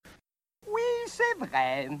c'est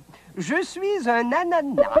vrai. Je suis un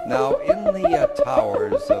ananas. Now, in the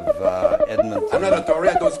towers of Edmonton... I'm not a Tory.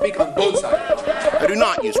 I don't speak on both sides. I do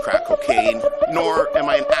not use crack cocaine, nor am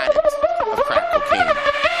I an addict of crack cocaine.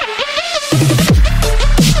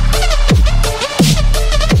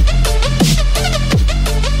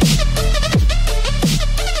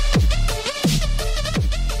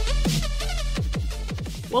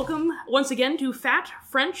 Welcome once again to Fat,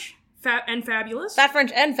 French, and Fabulous. Fat,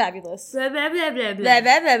 French, and Fabulous. Blah, blah, blah, blah, blah. Blah,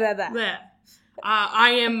 blah, blah, blah, blah. Blah. I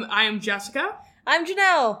am Jessica, I'm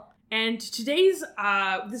Janelle. and today's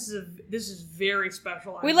this is very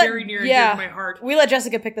special. Very near and dear to my heart. We let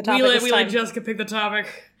Jessica pick the topic this We time. let Jessica pick the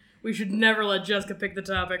topic. We should never let Jessica pick the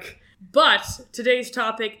topic. But today's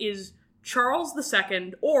topic is Charles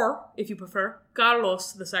II, or if you prefer,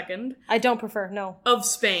 Carlos II. I don't prefer, no. Of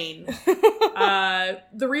Spain.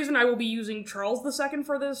 The reason I will be using Charles II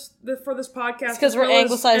for this podcast Because we're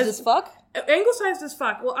anglicized as fuck? Anglicized as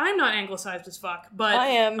fuck. Well, I'm not anglicized as fuck, but I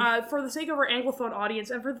am. For the sake of our Anglophone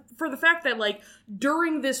audience, and for the fact that, like,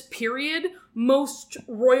 during this period, most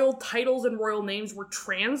royal titles and royal names were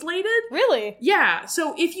translated. Really? Yeah,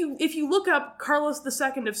 so if you look up Carlos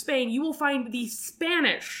II of Spain, you will find the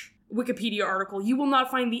Spanish Wikipedia article. You will not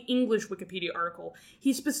find the English Wikipedia article.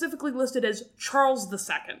 He's specifically listed as Charles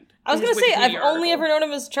II. I was gonna say, I've only ever known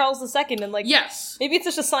him as Charles II, and like, yes, maybe it's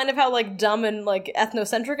just a sign of how like dumb and like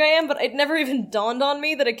ethnocentric I am, but it never even dawned on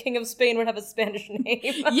me that a king of Spain would have a Spanish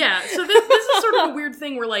name. Yeah, so this is sort of a weird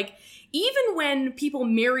thing where, like, even when people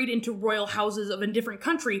married into royal houses of a different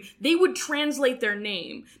country, they would translate their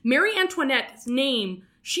name. Marie Antoinette's name,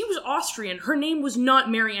 she was Austrian. Her name was not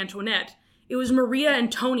Marie Antoinette. It was Maria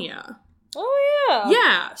Antonia. Oh, yeah.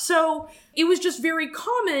 Yeah, so it was just very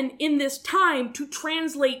common in this time to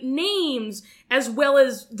translate names as well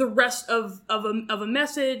as the rest of a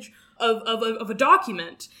message, of a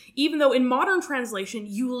document, even though in modern translation,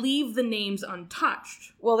 you leave the names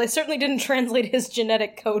untouched. Well, they certainly didn't translate his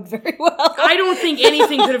genetic code very well. I don't think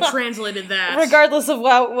anything could have translated that. Regardless of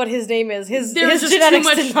what his name is. His genetics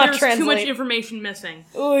did not translate. There's too much information missing.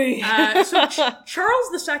 Oy. So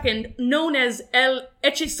Charles II, known as El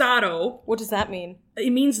Hechizado... What does that mean? It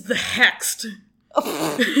means the hexed.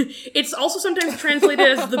 It's also sometimes translated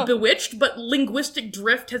as the bewitched, but linguistic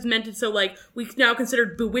drift has meant it so, like, we now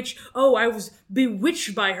considered bewitched. Oh, I was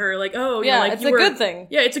bewitched by her. Like, oh, yeah, like, it's a good thing.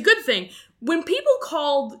 Yeah, it's a good thing. When people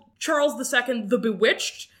called Charles II the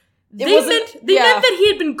bewitched, they meant that he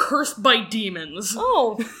had been cursed by demons.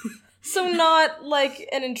 Oh, so not like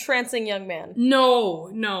an entrancing young man.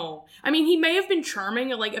 No. I mean, he may have been charming.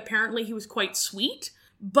 Like, apparently he was quite sweet,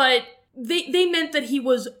 but they meant that he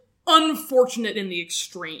was unfortunate in the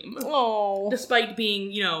extreme. Oh. Despite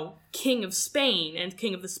being, king of Spain and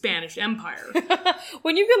king of the Spanish Empire.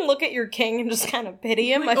 When you can look at your king and just kind of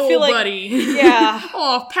pity him, I oh, feel like... buddy. Yeah.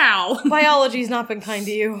 Oh, pal. Biology's not been kind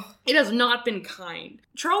to you. It has not been kind.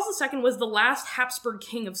 Charles II was the last Habsburg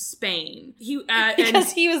king of Spain.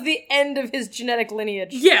 Because he was the end of his genetic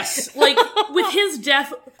lineage. Yes. Like, with his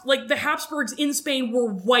death, like, the Habsburgs in Spain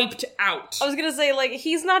were wiped out. I was gonna say, like,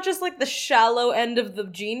 he's not just, like, the shallow end of the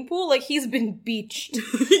gene pool, like, he's been beached.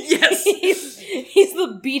 Yes. He's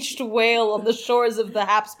the beached whale on the shores of the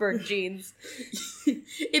Habsburg genes.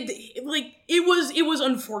 It was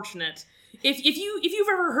unfortunate. If you've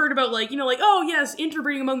ever heard about, like, oh yes,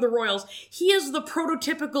 interbreeding among the royals, he is the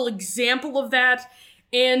prototypical example of that,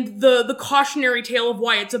 and the cautionary tale of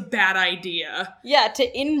why it's a bad idea. Yeah,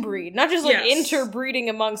 to inbreed. Not just, like, interbreeding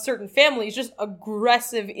among certain families, just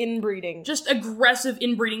aggressive inbreeding. Just aggressive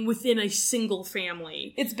inbreeding within a single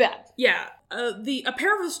family. It's bad. Yeah. A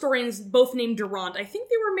pair of historians, both named Durand, I think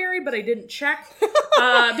they were married, but I didn't check.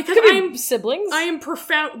 Because could be siblings. I am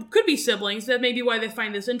profound. Could be siblings. That may be why they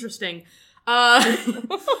find this interesting. They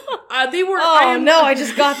were. I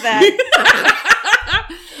just got that.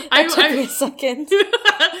 That took me a second.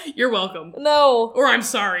 You're welcome. No. Or I'm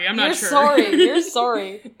sorry. I'm not sure. You're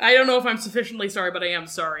sorry. I don't know if I'm sufficiently sorry, but I am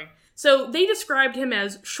sorry. So they described him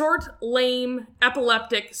as short, lame,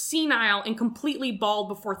 epileptic, senile, and completely bald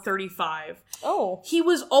before 35. Oh. He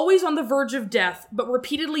was always on the verge of death, but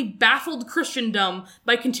repeatedly baffled Christendom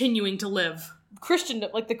by continuing to live. Christendom,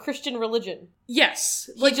 like the Christian religion. Yes.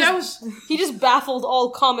 He just baffled all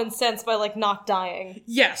common sense by, like, not dying.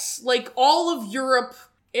 Yes. Like, all of Europe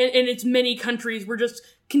and its many countries were just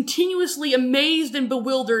continuously amazed and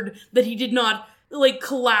bewildered that he did not, like,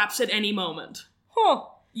 collapse at any moment. Huh.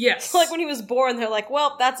 Yes. Like when he was born, they're like,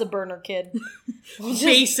 well, that's a burner kid.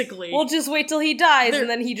 Basically. We'll just wait till he dies, and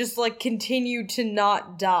then he just, like, continued to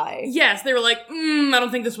not die. Yes, they were like, I don't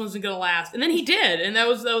think this one's gonna last. And then he did, and that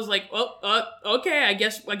was like, okay, I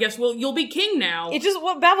guess you'll be king now. It just,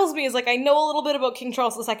 what baffles me is, like, I know a little bit about King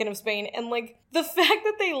Charles II of Spain, and, like, the fact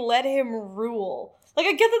that they let him rule. Like,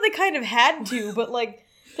 I get that they kind of had to, but, like,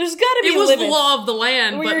 there's gotta be limits. It was the law of the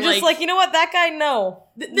land, where but you're just like, you know what, that guy, no.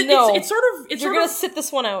 No. You're gonna sit this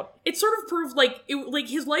one out. It sort of proved, like,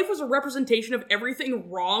 his life was a representation of everything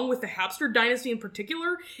wrong with the Habsburg dynasty in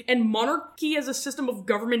particular, and monarchy as a system of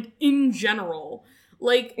government in general.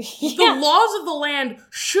 Like, the laws of the land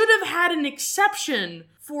should have had an exception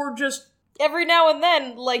for just... Every now and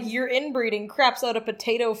then, like, your inbreeding craps out a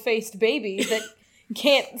potato-faced baby that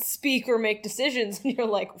can't speak or make decisions, and you're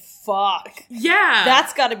like, fuck. Yeah.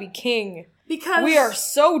 That's gotta be king. Because... we are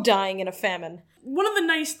so dying in a famine. One of the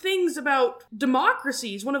nice things about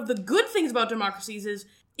democracies, one of the good things about democracies is,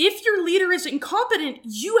 if your leader is incompetent,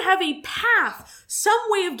 you have a path, some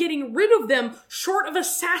way of getting rid of them short of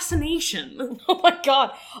assassination. Oh my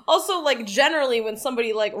god. Also, like, generally when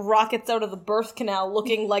somebody, like, rockets out of the birth canal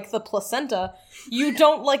looking like the placenta, you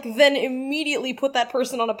don't, like, then immediately put that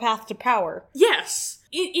person on a path to power. Yes.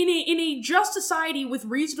 In a just society with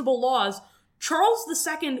reasonable laws, Charles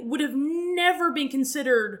II would have never been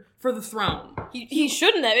considered for the throne. He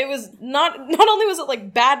shouldn't have. It was not only was it,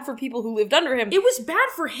 like, bad for people who lived under him. It was bad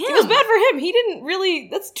for him. It was bad for him. He didn't really,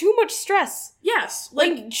 that's too much stress. Yes.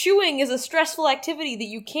 Like, chewing is a stressful activity that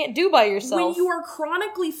you can't do by yourself. When you are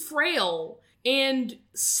chronically frail and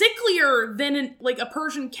sicklier than, like, a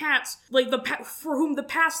Persian cat's, like, for whom the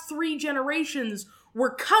past 3 generations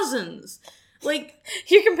were cousins. Like,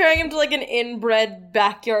 you're comparing him to, like, an inbred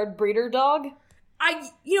backyard breeder dog?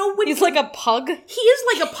 When he's like a pug? He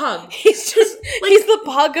is like a pug. He's just, like, he's the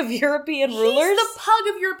pug of European rulers? He's the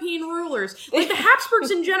pug of European rulers. Like, the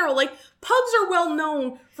Habsburgs in general, like, pugs are well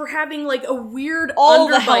known for having, like, a weird all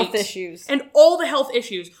underbite. The health issues. And all the health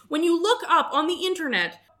issues. When you look up on the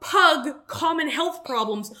internet, pug common health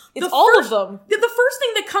problems, it's all of them. The first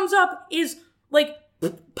thing that comes up is, like,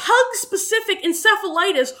 pug-specific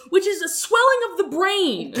encephalitis, which is a swelling of the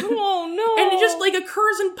brain. Oh, no. And it just, like,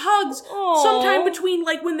 occurs in pugs sometime between,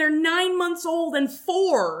 like, when they're 9 months old and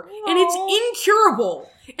 4. And it's incurable.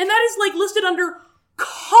 And that is, like, listed under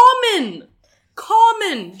common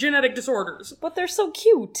genetic disorders. But they're so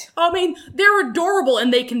cute. I mean, they're adorable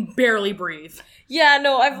and they can barely breathe. Yeah,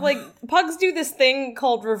 no, pugs do this thing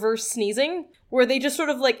called reverse sneezing, where they just sort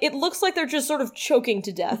of, like, it looks like they're just sort of choking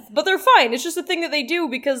to death. But they're fine. It's just a thing that they do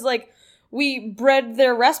because, like, we bred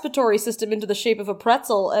their respiratory system into the shape of a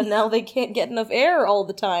pretzel, and now they can't get enough air all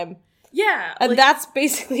the time. Yeah. And that's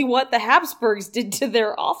basically what the Habsburgs did to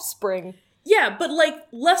their offspring. Yeah, but, like,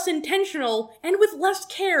 less intentional and with less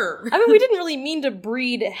care. I mean, we didn't really mean to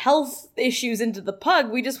breed health issues into the pug.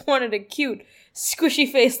 We just wanted a cute,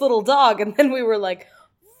 squishy-faced little dog, and then we were like,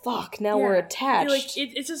 fuck, now we're attached. Like,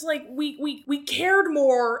 it's just like, we cared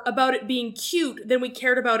more about it being cute than we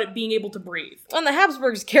cared about it being able to breathe. And the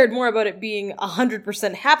Habsburgs cared more about it being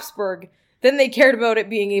 100% Habsburg than they cared about it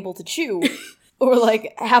being able to chew. Or,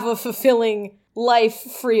 like, have a fulfilling life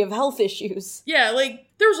free of health issues. Yeah, like,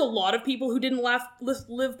 there's a lot of people who didn't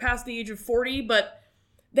live past the age of 40, but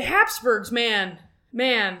the Habsburgs, man,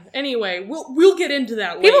 anyway, we'll get into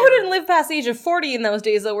that later. People who didn't live past the age of 40 in those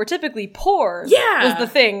days, though, were typically poor. Yeah! Was the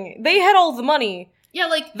thing. They had all the money. Yeah,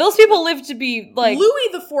 like... those people lived to be, like... Louis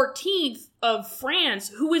XIV of France,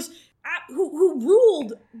 who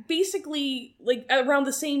ruled basically, like, around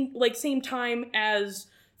the same time as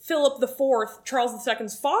Philip IV, Charles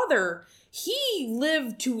II's father, he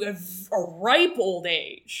lived to a ripe old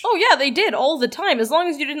age. Oh yeah, they did, all the time. As long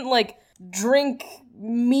as you didn't, like, drink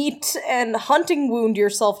meat and hunting wound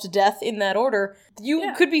yourself to death in that order,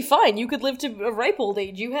 you could be fine. You could live to a ripe old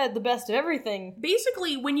age. You had the best of everything.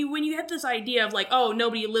 Basically, when you had this idea of, like, oh,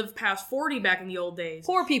 nobody lived past 40 back in the old days.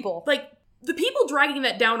 Poor people. Like, the people dragging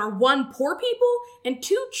that down are 1, poor people, and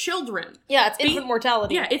 2, children. Yeah, it's infant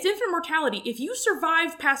mortality. Yeah, it's infant mortality. If you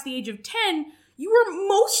survived past the age of 10, you were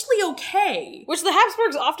mostly okay. Which the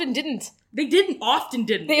Habsburgs often didn't. They often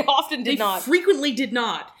didn't. They often did not. They frequently did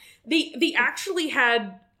not. They actually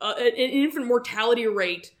had an infant mortality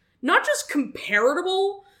rate, not just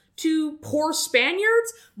comparable to poor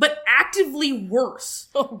Spaniards, but actively worse.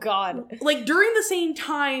 Oh, God. Like, during the same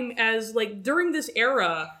time as, like, during this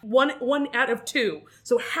era, one out of 2.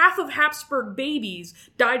 So half of Habsburg babies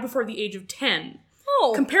died before the age of 10.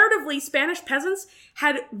 Oh. Comparatively, Spanish peasants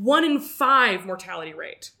had 1 in 5 mortality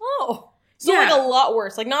rate. Oh. So, like, a lot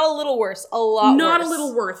worse. Like, not a little worse. A lot worse. Not a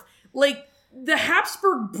little worse. Like, the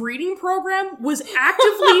Habsburg breeding program was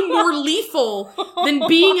actively more lethal than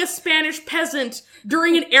being a Spanish peasant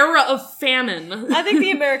during an era of famine. I think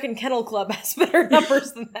the American Kennel Club has better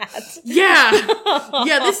numbers than that. Yeah.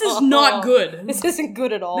 Yeah, this is not good. This isn't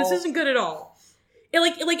good at all. This isn't good at all. And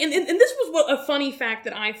and this was a funny fact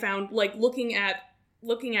that I found, like, looking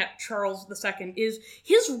at Charles II, is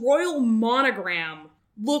his royal monogram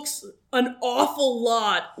looks an awful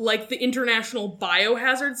lot like the international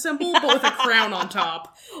biohazard symbol, but with a crown on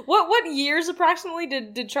top. What years approximately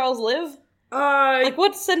did Charles live? Like,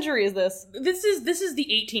 what century is this? This is the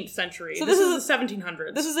 18th century. So this is the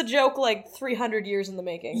 1700s. This is a joke like 300 years in the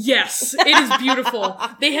making. Yes, it is beautiful.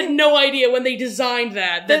 They had no idea when they designed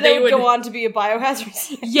that they would go on to be a biohazard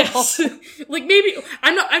symbol. Yes. Like, maybe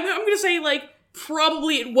I'm gonna say, like,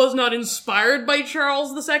 probably it was not inspired by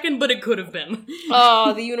Charles II, but it could have been.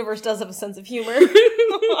 Oh, the universe does have a sense of humor.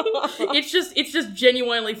 It's just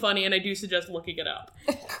genuinely funny, and I do suggest looking it up.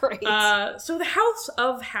 Great. So the House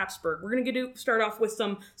of Habsburg, we're gonna start off with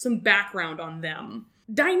some background on them.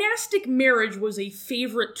 Dynastic marriage was a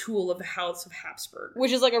favorite tool of the House of Habsburg.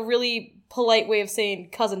 Which is like a really polite way of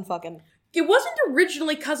saying cousin fucking. It wasn't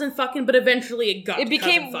originally cousin fucking, but eventually it got. It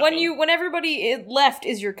became when everybody left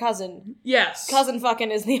is your cousin. Yes, cousin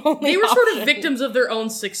fucking is the only. They were option. sort of victims of their own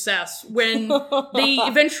success when they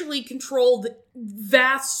eventually controlled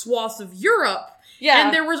vast swaths of Europe. Yeah,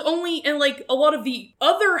 and there was like a lot of the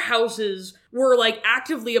other houses were like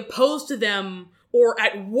actively opposed to them or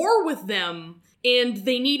at war with them. And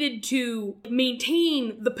they needed to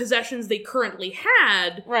maintain the possessions they currently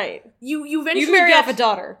had. Right. You eventually you marry off a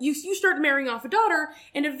daughter. You start marrying off a daughter,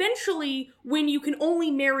 and eventually, when you can only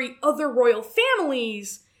marry other royal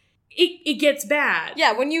families, it gets bad.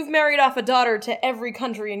 Yeah, when you've married off a daughter to every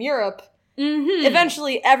country in Europe,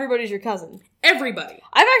 eventually everybody's your cousin. Everybody.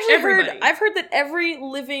 I've heard that every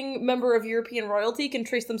living member of European royalty can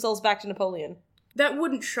trace themselves back to Napoleon. That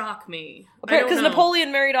wouldn't shock me. Because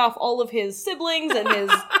Napoleon married off all of his siblings and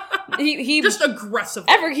his... he just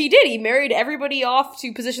aggressively. He did. He married everybody off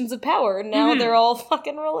to positions of power, and now they're all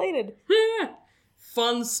fucking related.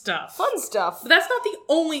 Fun stuff. But that's not the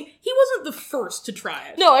only... He wasn't the first to try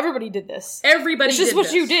it. No, everybody did this. It's just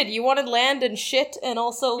what you did. You wanted land and shit, and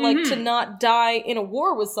also, like, to not die in a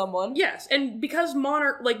war with someone. Yes, and because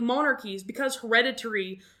monarchies, because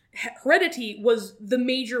heredity was the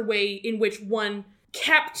major way in which one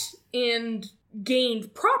kept and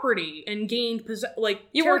gained property and gained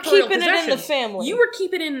you were keeping it in the family. You were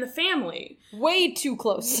keeping it in the family. Way too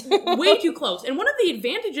close. Way too close. And one of the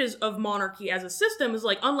advantages of monarchy as a system is,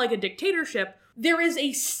 like, unlike a dictatorship, there is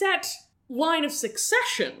a set line of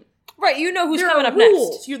succession. Right, you know who's there coming are up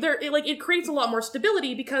rules. next. It creates a lot more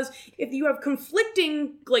stability because if you have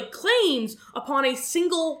conflicting, like, claims upon a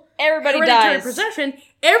single hereditary dies. possession,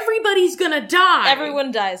 everybody's gonna die.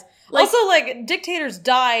 Everyone dies. Also, like, dictators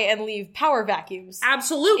die and leave power vacuums.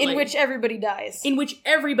 Absolutely. In which everybody dies.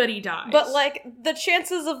 But, like, the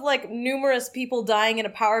chances of, like, numerous people dying in a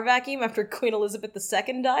power vacuum after Queen Elizabeth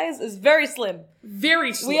II dies is very slim.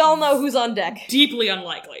 Very slim. We all know who's on deck. Deeply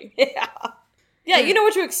unlikely. Yeah. Yeah, you know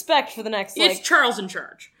what to expect for the next, It's Charles in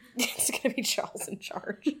charge. It's gonna be Charles in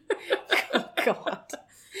charge. Oh, God.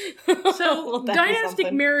 So,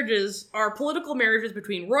 dynastic marriages are political marriages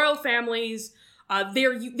between royal families. They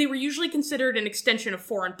were usually considered an extension of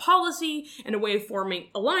foreign policy and a way of forming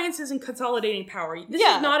alliances and consolidating power. This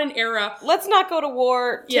is not an era... Let's not go to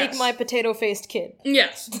war, take my potato-faced kid.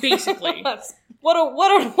 Yes, basically.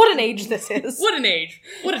 What an age this is. What an age.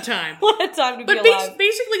 What a time. What a time to be alive. But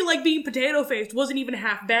basically, like, being potato-faced wasn't even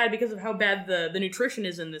half bad because of how bad the nutrition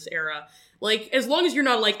is in this era. Like, as long as you're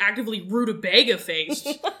not, like, actively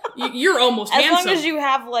rutabaga-faced, you're almost handsome. As long as you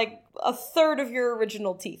have, like, a third of your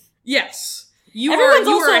original teeth. Yes. You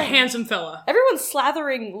are a handsome fella. Everyone's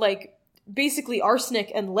slathering, like, basically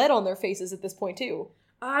arsenic and lead on their faces at this point, too.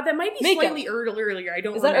 That might be slightly earlier. I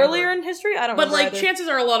don't remember. Is that earlier in history? I don't know. But, like, chances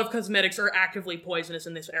are a lot of cosmetics are actively poisonous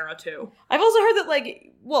in this era, too. I've also heard that,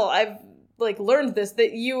 like, I've, like, learned this,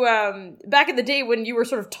 that you, back in the day when you were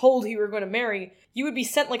sort of told who you were going to marry, you would be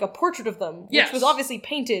sent, like, a portrait of them, which was obviously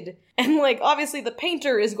painted. And, like, obviously the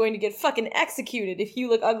painter is going to get fucking executed if you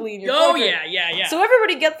look ugly in your portrait. Oh, yeah. So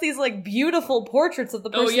everybody gets these, like, beautiful portraits of the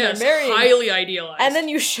person they're marrying. Highly idealized. And then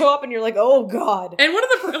you show up and you're like, oh, God. And one of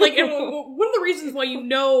the reasons why you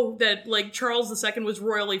know that, like, Charles II was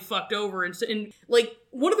royally fucked over, and like,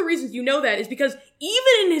 one of the reasons you know that is because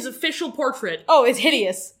even in his official portrait... Oh, it's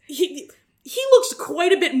hideous. He looks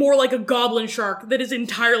quite a bit more like a goblin shark that is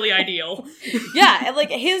entirely ideal. Yeah, and like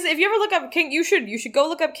if you ever look up you should go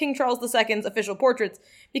look up King Charles II's official portraits,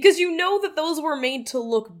 because you know that those were made to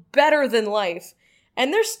look better than life.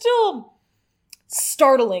 And they're still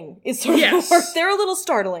startling is sort of Yes. the word. They're a little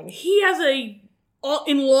startling. He has a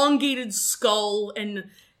elongated skull and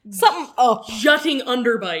Something up. jutting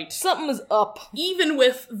underbite. Something is up. Even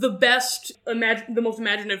with the best, the most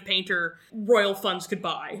imaginative painter royal funds could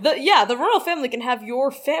buy. The royal family can have your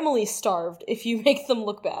family starved if you make them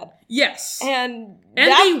look bad. Yes. And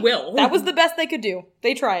they will. That was the best they could do.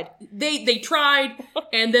 They tried. They tried,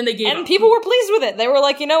 and then they gave up. And people were pleased with it. They were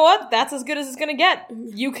like, you know what? That's as good as it's gonna get.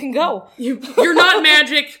 You can go. You're not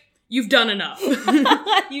magic. You've done enough.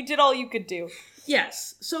 You did all you could do.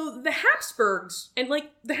 Yes. So the Habsburgs, and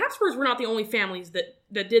the Habsburgs were not the only families that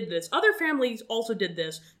did this. Other families also did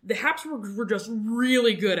this. The Habsburgs were just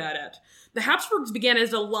really good at it. The Habsburgs began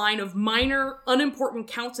as a line of minor, unimportant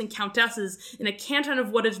counts and countesses in a canton of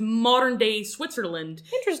what is modern-day Switzerland,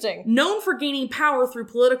 Interesting. known for gaining power through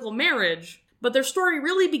political marriage, but their story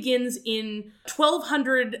really begins in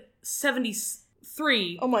 1273.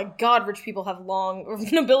 Oh my god, rich people have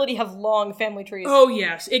nobility have long family trees. Oh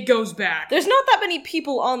yes, it goes back. There's not that many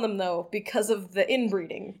people on them, though, because of the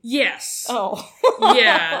inbreeding. Yes. Oh.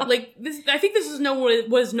 Yeah, this. I think this is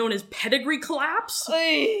what is known as pedigree collapse.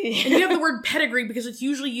 And you have the word pedigree because it's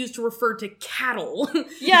usually used to refer to cattle.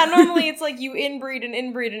 Yeah, normally it's like you inbreed and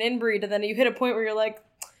inbreed and inbreed, and then you hit a point where you're like,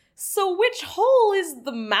 so which hole is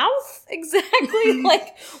the mouth exactly?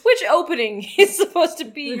 Like, which opening is supposed to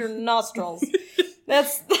be your nostrils?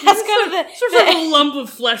 That's kind of sort of a lump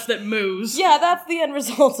of flesh that moves. Yeah, that's the end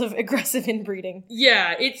result of aggressive inbreeding.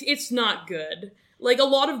 Yeah, it's not good. Like, a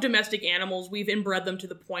lot of domestic animals, we've inbred them to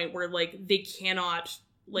the point where, they cannot,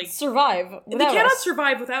 survive without They cannot us.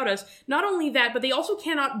 survive without us. Not only that, but they also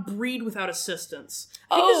cannot breed without assistance.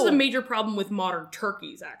 I think this is a major problem with modern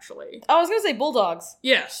turkeys, actually. I was gonna say bulldogs.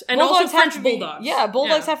 Yes, and Bulldogs also French have to be, bulldogs. Yeah,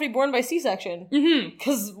 bulldogs have to be born by C-section. Mm-hmm.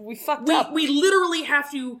 Because we fucked up. We literally have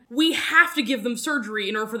to give them surgery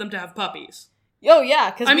in order for them to have puppies. Oh,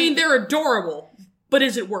 yeah, because they're adorable, but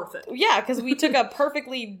is it worth it? Yeah, because we took a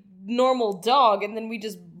perfectly normal dog and then we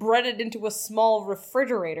just bred it into a small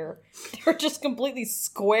refrigerator. They're just completely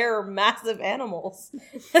square, massive animals.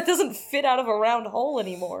 That doesn't fit out of a round hole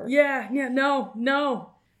anymore. Yeah,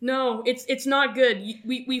 no. It's not good.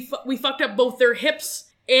 We fucked up both their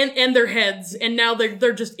hips and their heads, and now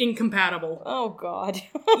they're just incompatible. Oh, God.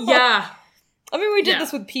 Yeah. I mean, we did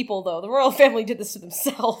this with people, though. The royal family did this to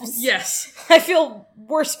themselves. Yes. I feel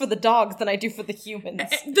worse for the dogs than I do for the humans.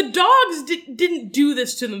 The dogs didn't do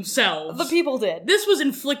this to themselves. The people did. This was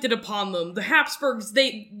inflicted upon them. The Habsburgs,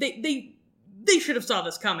 they should have saw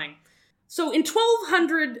this coming. So in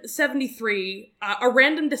 1273, a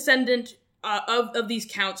random descendant of these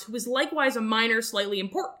counts, who was likewise a minor, slightly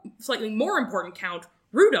more important count,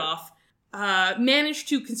 Rudolf, managed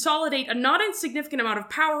to consolidate a not insignificant amount of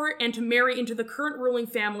power and to marry into the current ruling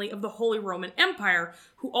family of the Holy Roman Empire,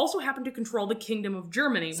 who also happened to control the Kingdom of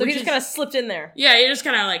Germany. So he just kind of slipped in there. Yeah, he just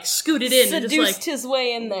kind of scooted in. Seduced and just his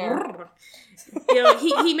way in there.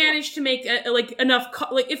 He managed to make enough,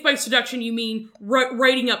 if by seduction you mean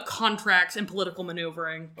writing up contracts and political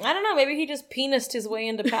maneuvering. I don't know, maybe he just penised his way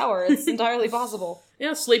into power. It's entirely possible.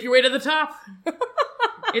 Yeah, sleep your way to the top.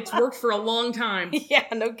 It's worked for a long time. Yeah,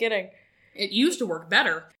 no kidding. It used to work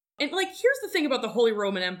better. And, here's the thing about the Holy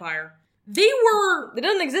Roman Empire. They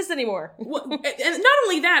don't exist anymore. and not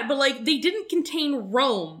only that, but, they didn't contain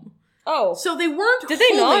Rome. Oh. So they weren't Did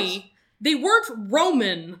they not? They weren't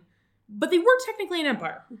Roman, but they were technically an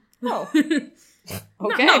empire. Oh.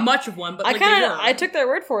 Okay. Not much of one, but, they were. I took their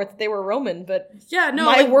word for it that they were Roman, but yeah, no,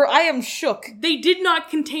 I am shook. They did not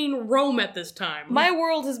contain Rome at this time. My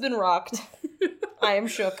world has been rocked. I am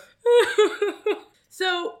shook.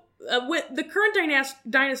 So, with the current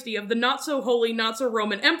dynasty of the not-so-holy,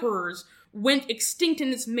 not-so-Roman emperors went extinct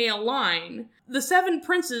in its male line, the 7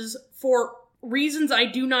 princes, for reasons I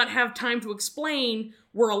do not have time to explain,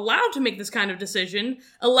 were allowed to make this kind of decision,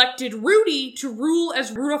 elected Rudy to rule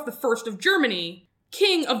as Rudolf I of Germany,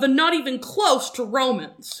 king of the not even close to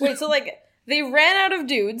Romans. Wait, so they ran out of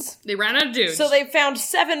dudes. They ran out of dudes. So they found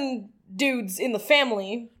 7 dudes in the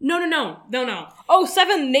family. No. Oh,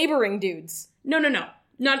 7 neighboring dudes. No.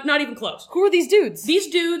 Not even close. Who are these dudes? These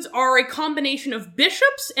dudes are a combination of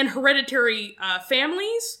bishops and hereditary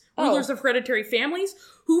families, rulers of hereditary families,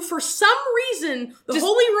 who for some reason, the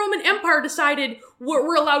Holy Roman Empire decided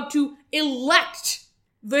we're allowed to elect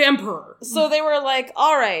the emperor. So they were like,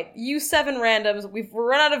 all right, you 7 randoms, we've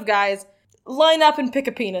run out of guys, line up and pick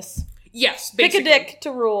a penis. Yes, basically. Pick a dick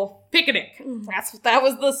to rule. Pick a dick. That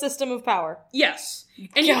was the system of power. Yes.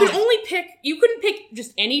 And you couldn't pick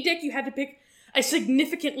just any dick, you had to pick a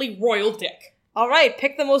significantly royal dick. All right,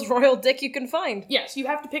 pick the most royal dick you can find. Yes, you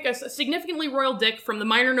have to pick a significantly royal dick from the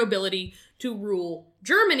minor nobility to rule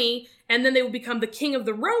Germany, and then they would become the king of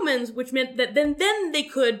the Romans, which meant that then they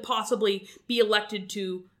could possibly be elected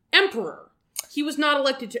to emperor. He was not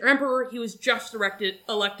elected to emperor, he was just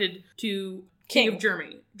elected to king of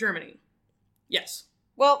Germany. Yes.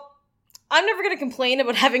 Well, I'm never going to complain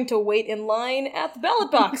about having to wait in line at the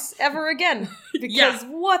ballot box ever again. Because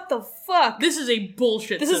what the fuck? This is a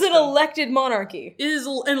bullshit This system. is an elected monarchy. It is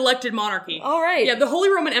an elected monarchy. All right. Yeah, the Holy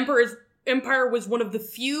Roman Empire was one of the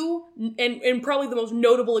few and probably the most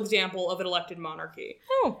notable example of an elected monarchy.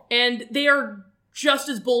 Oh. And they are just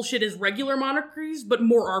as bullshit as regular monarchies, but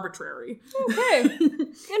more arbitrary. Okay.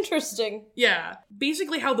 Interesting. Yeah.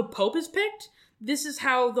 Basically how the Pope is picked, this is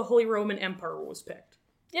how the Holy Roman Empire was picked.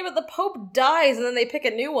 Yeah, but the Pope dies and then they pick a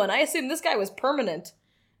new one. I assume this guy was permanent.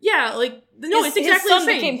 Yeah, like, no, it's exactly his son the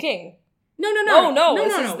same. became king.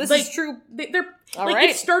 No. This Like, is true. They're All like, right.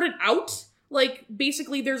 it started out, like,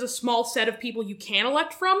 basically there's a small set of people you can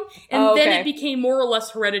elect from, and Oh, then okay. it became more or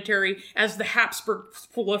less hereditary as the Habsburgs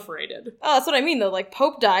proliferated. Oh, that's what I mean, though. Like,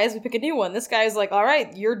 Pope dies, we pick a new one. This guy's like, all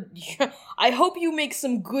right, I hope you make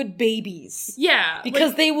some good babies. Yeah. Because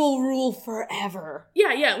like, they will rule forever.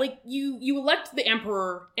 Yeah, like, you elect the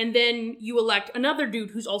emperor, and then you elect another dude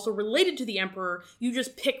who's also related to the emperor, you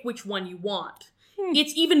just pick which one you want.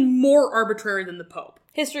 It's even more arbitrary than the Pope.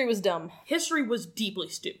 History was dumb. History was deeply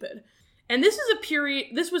stupid. And this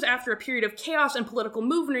was after a period of chaos and political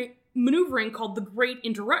maneuvering called the Great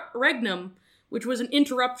Interregnum, which was an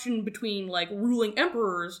interruption between, like, ruling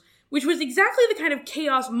emperors, which was exactly the kind of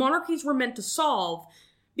chaos monarchies were meant to solve,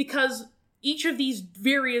 because each of these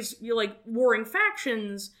various, like, warring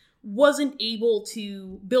factions wasn't able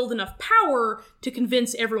to build enough power to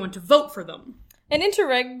convince everyone to vote for them. An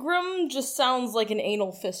interregnum just sounds like an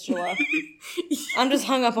anal fistula. I'm just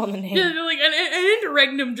hung up on the name. Yeah, like, an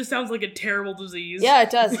interregnum just sounds like a terrible disease. Yeah, it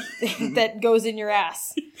does. That goes in your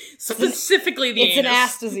ass. Specifically the It's an anus.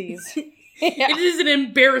 ass disease. It is an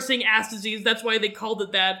embarrassing ass disease. That's why they called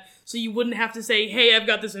it that, so you wouldn't have to say, hey, I've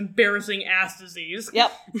got this embarrassing ass disease.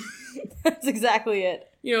 Yep. That's exactly it.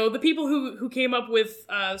 You know, the people who came up with,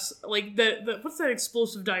 like, the what's that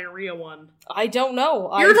explosive diarrhea one? I don't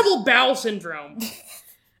know. Irritable bowel syndrome.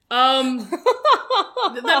 That's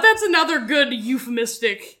another good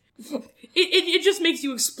euphemistic. It just makes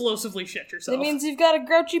you explosively shit yourself. It means you've got a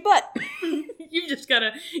grouchy butt. You've just got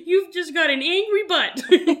an angry butt.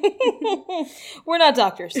 We're not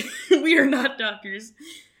doctors. We are not doctors.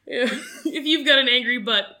 If you've got an angry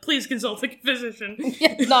butt, please consult a physician.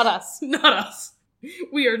 Yeah, not us. Not us.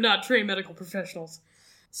 We are not trained medical professionals.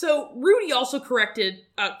 So, Rudy also collected,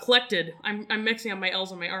 I'm mixing up my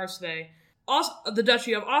L's and my R's today, the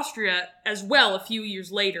Duchy of Austria as well a few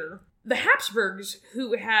years later. The Habsburgs,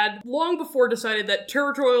 who had long before decided that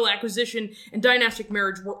territorial acquisition and dynastic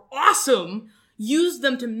marriage were awesome, used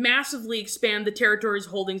them to massively expand the territory's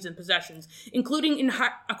holdings and possessions, including in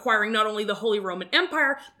acquiring not only the Holy Roman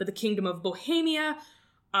Empire, but the Kingdom of Bohemia,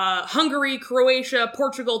 Hungary, Croatia,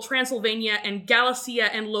 Portugal, Transylvania, and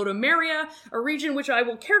Galicia and Lodomeria, a region which I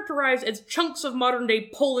will characterize as chunks of modern-day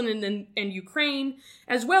Poland and Ukraine,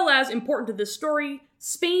 as well as, important to this story,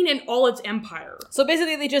 Spain and all its empire. So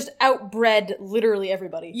basically they just outbred literally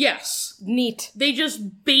everybody. Yes. Neat. They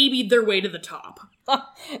just babied their way to the top.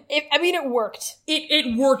 It worked.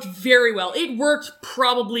 It worked very well. It worked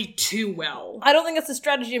probably too well. I don't think that's a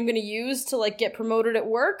strategy I'm going to use to, like, get promoted at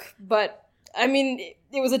work, but, I mean,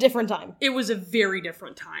 it was a different time. It was a very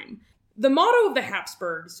different time. The motto of the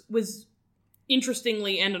Habsburgs was,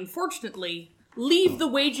 interestingly and unfortunately, leave the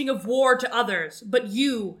waging of war to others, but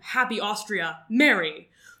you, happy Austria, marry.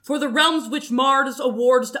 For the realms which Mars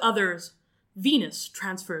awards to others, Venus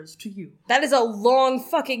transfers to you. That is a long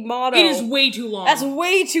fucking motto. It is way too long. That's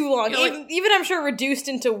way too long. You know, like- even I'm sure reduced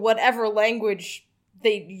into whatever language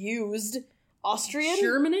they used. Austrian?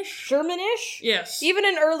 Germanish? Germanish? Yes. Even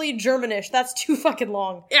in early Germanish, that's too fucking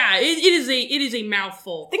long. Yeah, it is a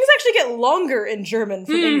mouthful. Things actually get longer in German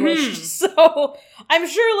from English, so I'm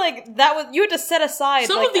sure, like, you had to set aside,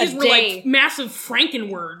 Some like, of these a were day. like massive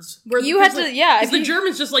Frankenwords. Where You had to- like, yeah, 'cause if the you-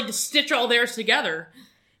 Germans just like to stitch all theirs together.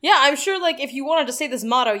 Yeah, I'm sure, like, if you wanted to say this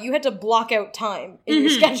motto, you had to block out time in your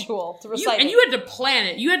schedule to recite it. And you had to plan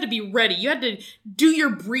it. You had to be ready. You had to do your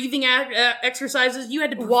breathing exercises. You had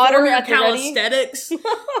to perform Water your at the ready. calisthenics.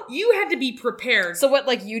 You had to be prepared. So what,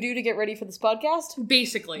 like, you do to get ready for this podcast?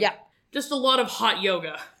 Basically. Yeah. Just a lot of hot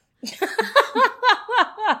yoga.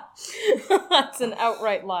 That's an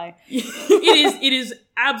outright lie. It is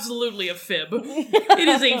absolutely a fib. It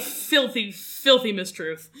is a filthy, filthy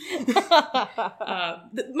mistruth.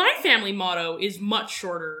 My family motto is much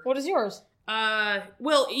shorter. What is yours?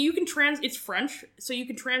 Well, you can it's French, so you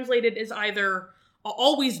can translate it as either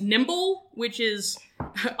always nimble, which is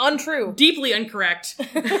Untrue. deeply incorrect.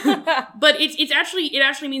 But it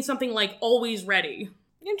actually means something like always ready,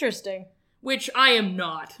 Interesting. which I am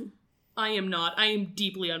not. I am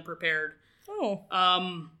deeply unprepared.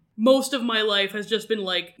 Oh. Most of my life has just been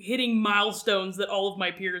like hitting milestones that all of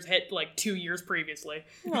my peers hit like 2 years previously.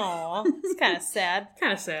 Aw. It's kind of sad.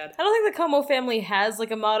 Kind of sad. I don't think the Como family has,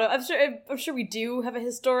 like, a motto. I'm sure we do have a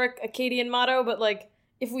historic Acadian motto, but, like,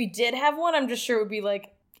 if we did have one, I'm just sure it would be,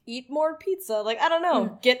 like, eat more pizza. Like, I don't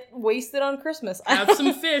know. Get wasted on Christmas. Have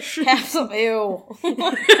some fish. Have some, ew.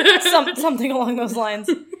 Something along those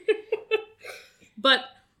lines. But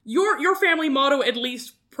your family motto at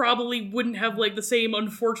least probably wouldn't have like the same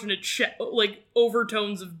unfortunate like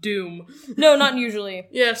overtones of doom. No, not usually.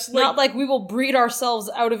 Yes, like, Not like we will breed ourselves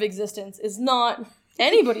out of existence is not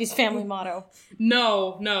anybody's family motto.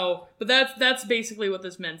 No, but that's basically what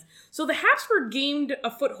this meant. So the Habsburg gained a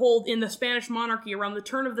foothold in the Spanish monarchy around the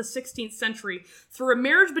turn of the 16th century through a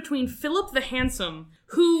marriage between Philip the Handsome,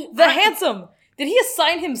 who Handsome. Did he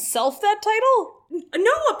assign himself that title?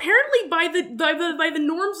 No, apparently by the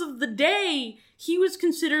norms of the day, he was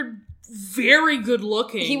considered very good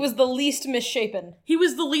looking. He was the least misshapen.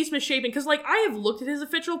 Because like I have looked at his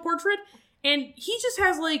official portrait, and he just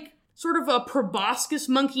has like sort of a proboscis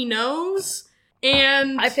monkey nose,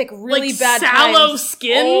 and I pick really like, bad sallow times.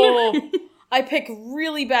 skin. Oh, I pick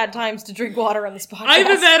really bad times to drink water on this podcast.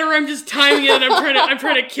 Either that, or I'm just timing it, and I'm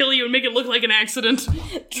trying to kill you and make it look like an accident.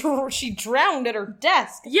 She drowned at her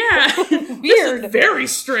desk. Yeah, Weird. This is very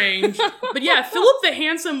strange. But yeah, Philip the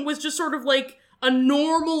Handsome was just sort of like a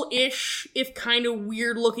normal-ish, if kind of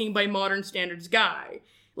weird-looking by modern standards guy.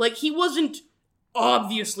 Like, he wasn't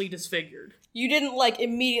obviously disfigured. You didn't, like,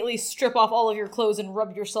 immediately strip off all of your clothes and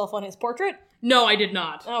rub yourself on his portrait? No, I did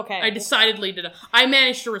not. Okay. I decidedly did not. I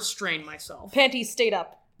managed to restrain myself. Panties stayed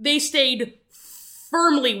up. They stayed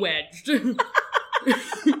firmly wedged.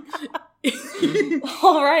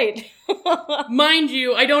 All right. Mind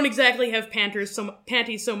you, I don't exactly have panties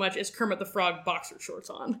so much as Kermit the Frog boxer shorts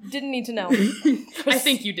on. Didn't need to know. I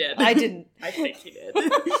think you did. I didn't. I think you did.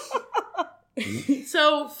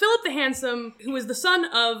 So, Philip the Handsome, who was the son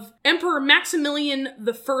of Emperor Maximilian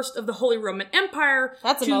I of the Holy Roman Empire.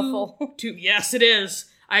 That's a mouthful. Yes, it is.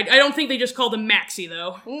 I don't think they just called him Maxie,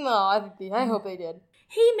 though. No, I hope they did.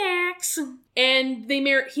 Hey, Max. And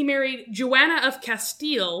he married Joanna of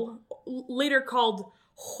Castile, later called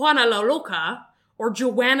Juana la Loca, or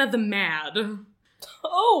Joanna the Mad.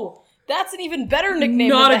 Oh, that's an even better nickname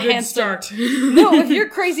Not than a the good Handsome. start. No, if you're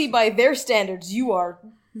crazy by their standards, you are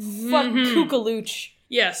fuck kookalooch.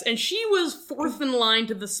 Yes, and she was fourth in line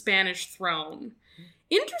to the Spanish throne.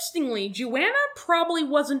 Interestingly, Joanna probably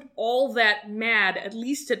wasn't all that mad, at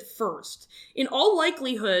least at first. In all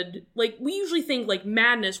likelihood, like, we usually think, like,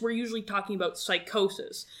 madness, we're usually talking about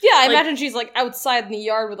psychosis. Yeah, I Like- imagine she's, like, outside in the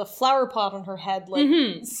yard with a flower pot on her head, like,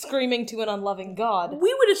 screaming to an unloving god.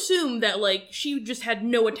 We would assume that, like, she just had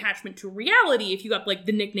no attachment to reality if you got, like,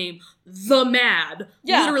 the nickname The Mad.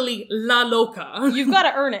 Yeah. Literally, La Loca. You've got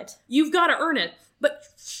to earn it. You've got to earn it. But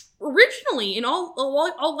originally, in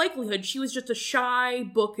all likelihood, she was just a shy,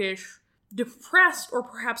 bookish, depressed, or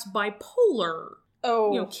perhaps bipolar,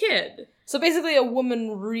 Oh. kid. So basically a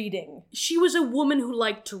woman reading. She was a woman who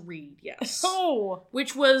liked to read, yes. Oh.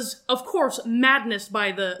 Which was, of course, madness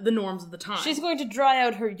by the norms of the time. She's going to dry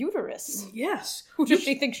out her uterus. Yes. Who does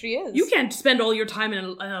she think she is? You can't spend all your time in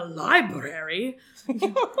a library.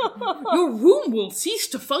 Your womb will cease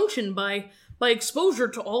to function by exposure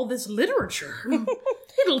to all this literature.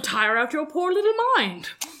 It'll tire out your poor little mind.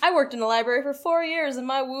 I worked in a library for 4 years and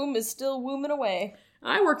my womb is still wombing away.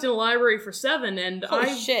 I worked in a library for 7, and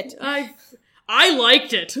Shit. I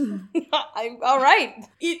liked it. All right.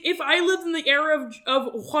 If I lived in the era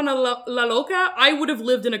of Juana la Loca, I would have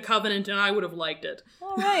lived in a convent and I would have liked it.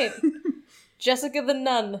 All right. Jessica the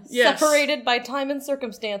nun, Yes. separated by time and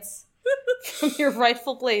circumstance from your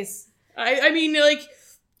rightful place. I mean, like,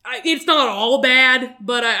 it's not all bad,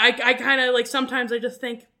 but I kind of, like, sometimes I just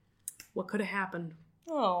think, what could have happened?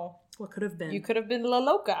 Oh. What could have been? You could have been La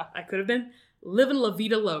Loca. I could have been living La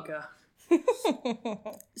Vida Loca.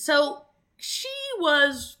 So, she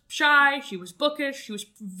was shy, she was bookish, she was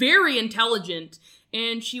very intelligent,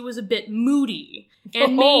 and she was a bit moody,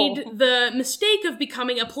 and made the mistake of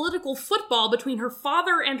becoming a political football between her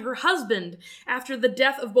father and her husband after the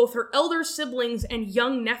death of both her elder siblings and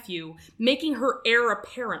young nephew, making her heir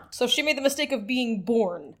apparent. So she made the mistake of being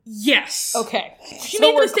born. Yes. Okay. She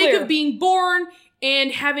made the mistake of being born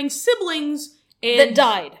and having siblings and that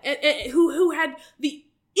died. who had the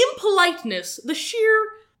impoliteness, the sheer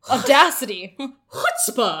audacity.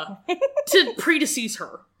 chutzpah to predecease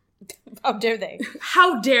her. How dare they?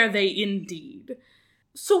 How dare they indeed?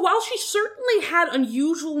 So while she certainly had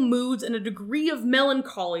unusual moods and a degree of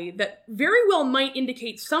melancholy that very well might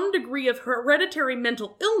indicate some degree of hereditary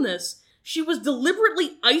mental illness, she was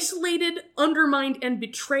deliberately isolated, undermined, and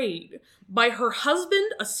betrayed by her husband,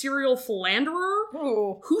 a serial philanderer,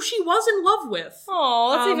 Ooh. who she was in love with.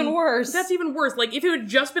 Oh, that's even worse. That's even worse. Like, if it had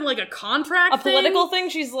just been, like, a contract a political thing?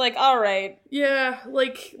 She's like, alright. Yeah,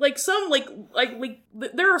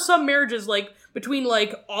 there are some marriages, like, between,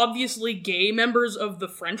 like, obviously gay members of the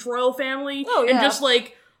French royal family. Oh, yeah. And just,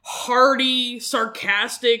 like, hearty,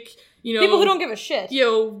 sarcastic, People who don't give a shit.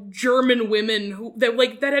 German women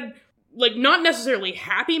that had, like, not necessarily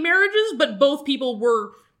happy marriages, but both people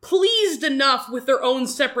were pleased enough with their own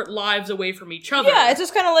separate lives away from each other. Yeah, it's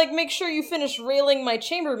just kind of like, make sure you finish railing my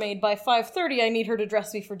chambermaid by 5:30. I need her to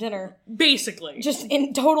dress me for dinner. Basically. Just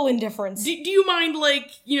in total indifference. Do you mind, like,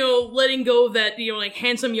 letting go of that, like,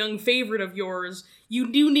 handsome young favorite of yours?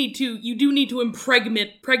 You do need to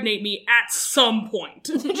impregnate me at some point.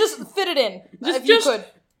 Just fit it in, if just you could.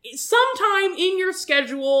 Sometime in your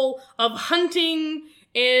schedule of hunting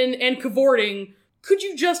and cavorting, could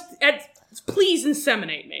you just, please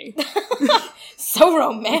inseminate me? So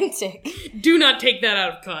romantic. Do not take that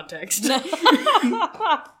out of context.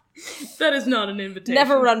 That is not an invitation.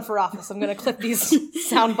 Never run for office. I'm gonna clip these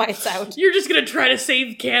sound bites out. You're just gonna try to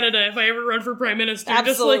save Canada if I ever run for Prime Minister.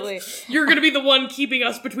 Absolutely. Just like, you're gonna be the one keeping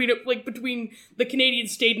us between the Canadian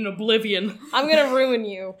state and oblivion. I'm gonna ruin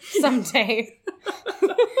you someday.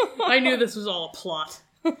 I knew this was all a plot.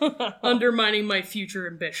 Undermining my future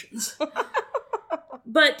ambitions.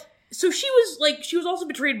 But, so she was also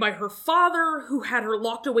betrayed by her father, who had her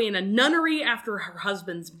locked away in a nunnery after her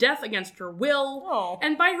husband's death against her will, Oh.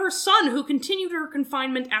 and by her son, who continued her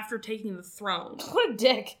confinement after taking the throne. What a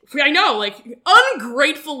dick. I know, like,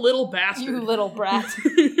 ungrateful little bastard. You little brat.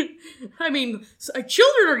 I mean,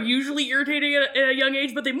 children are usually irritating at a young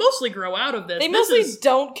age, but they mostly grow out of this. They This mostly is-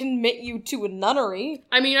 don't commit you to a nunnery.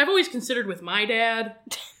 I mean, I've always considered with my dad.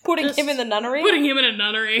 Putting Just him in the nunnery? Putting him in a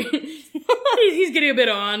nunnery. he's getting a bit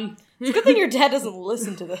on. It's a good thing your dad doesn't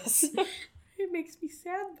listen to this. It makes me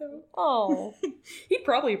sad, though. Oh. He'd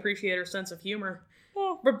probably appreciate her sense of humor.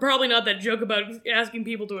 Oh. But probably not that joke about asking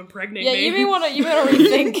people to impregnate Yeah, me. you better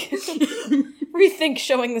rethink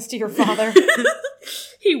showing this to your father.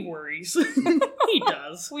 He worries. He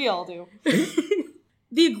does. We all do.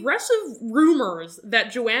 The aggressive rumors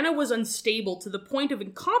that Joanna was unstable to the point of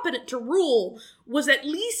incompetent to rule was at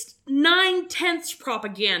least 9/10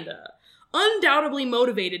 propaganda, undoubtedly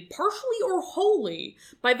motivated, partially or wholly,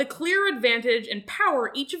 by the clear advantage and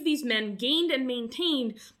power each of these men gained and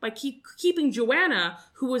maintained by keeping Joanna,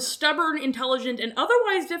 who was stubborn, intelligent, and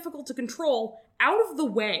otherwise difficult to control, out of the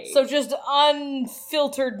way. So just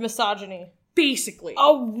unfiltered misogyny. Basically.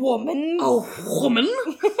 A woman? A woman?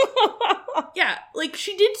 Yeah, like,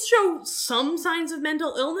 she did show some signs of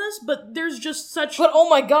mental illness, but there's just such... But oh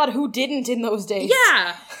my god, who didn't in those days?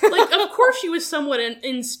 Yeah! Like, of course she was somewhat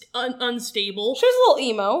unstable. She was a little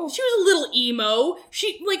emo. She was a little emo.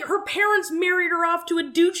 Her parents married her off to a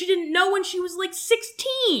dude she didn't know when she was,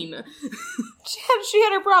 16. She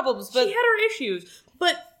had her problems, but... She had her issues.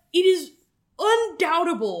 But it is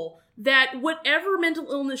undoubtable that whatever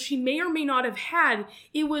mental illness she may or may not have had,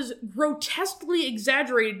 it was grotesquely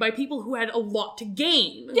exaggerated by people who had a lot to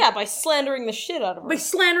gain. Yeah, by slandering the shit out of her. By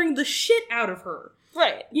slandering the shit out of her.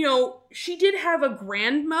 Right. She did have a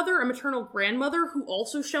maternal grandmother, who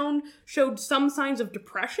also showed some signs of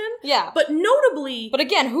depression. Yeah. But notably... But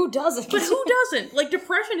again, who doesn't? But who doesn't? Like,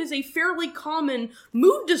 depression is a fairly common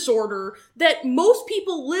mood disorder that most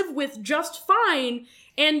people live with just fine,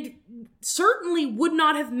 and certainly would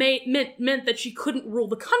not have meant that she couldn't rule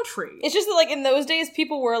the country. It's just that, in those days,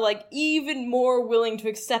 people were, even more willing to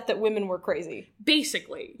accept that women were crazy.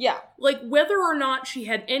 Basically. Yeah. Whether or not she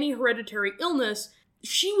had any hereditary illness,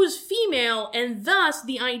 she was female, and thus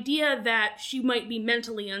the idea that she might be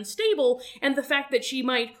mentally unstable, and the fact that she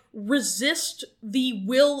might resist the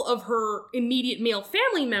will of her immediate male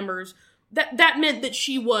family members, that meant that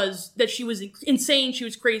she was insane, she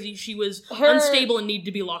was crazy, she was unstable and needed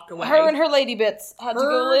to be locked away. Her and her lady bits had to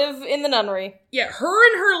go live in the nunnery. Yeah,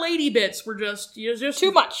 her and her lady bits were just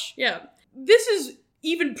too much. Yeah. This is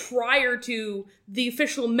even prior to the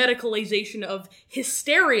official medicalization of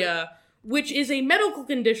hysteria, which is a medical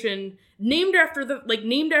condition named after the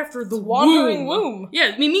wandering womb.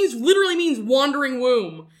 Yeah, it literally means wandering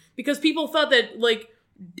womb, because people thought that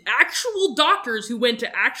actual doctors who went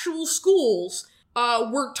to actual schools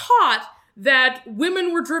were taught that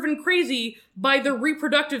women were driven crazy by their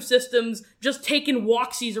reproductive systems just taking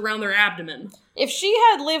walksies around their abdomen. If she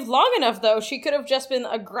had lived long enough, though, she could have just been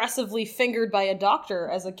aggressively fingered by a doctor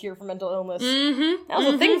as a cure for mental illness. Mm-hmm. That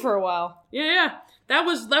was a thing for a while. Yeah. That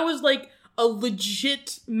was like a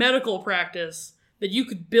legit medical practice that you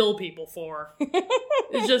could bill people for.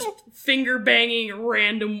 It's just finger banging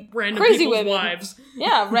random Crazy people's women. wives.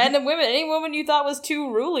 Yeah, random women. Any woman you thought was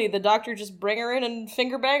too ruly, the doctor just bring her in and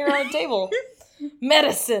finger bang her on a table.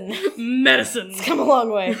 Medicine. Medicine. Come a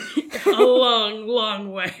long way. A long,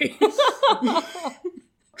 long way.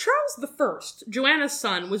 Charles I, Joanna's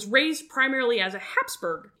son, was raised primarily as a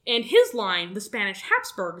Habsburg, and his line, the Spanish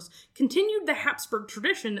Habsburgs, continued the Habsburg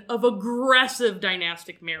tradition of aggressive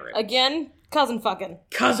dynastic marriage. Again, cousin fucking.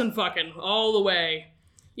 Cousin fucking, all the way.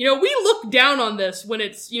 You know, we look down on this when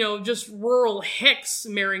it's, you know, just rural hicks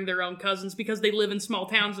marrying their own cousins because they live in small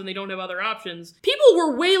towns and they don't have other options. People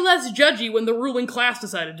were way less judgy when the ruling class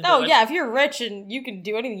decided to do it. Oh, yeah, if you're rich and you can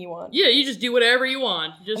do anything you want. Yeah, you just do whatever you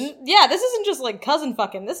want. Just Yeah, this isn't just like cousin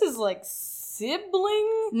fucking. This is like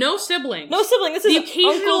sibling? no siblings. No sibling. This is The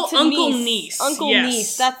occasional uncle to uncle niece. niece. Uncle Yes.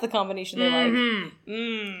 niece. That's the combination they like.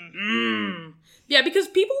 Yeah, because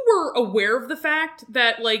people were aware of the fact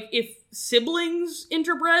that, like, if siblings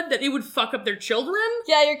interbred, that it would fuck up their children.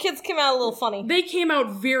 Yeah, your kids came out a little funny. They came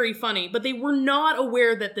out very funny, but they were not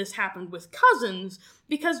aware that this happened with cousins,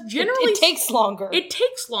 because generally... It takes longer. It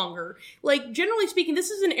takes longer. Like, generally speaking,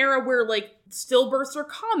 this is an era where, like, stillbirths are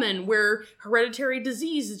common, where hereditary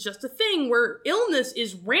disease is just a thing, where illness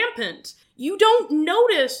is rampant. You don't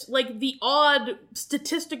notice, like, the odd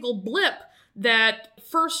statistical blip that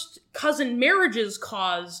first cousin marriages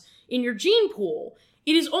cause in your gene pool.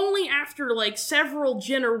 It is only after, like, several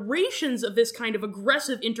generations of this kind of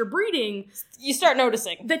aggressive interbreeding You start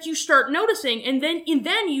noticing. that you start noticing, and then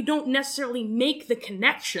you don't necessarily make the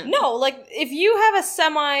connection. No, like, if you have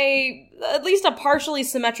at least a partially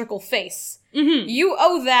symmetrical face, you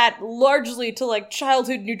owe that largely to, like,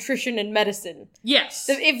 childhood nutrition and medicine. Yes.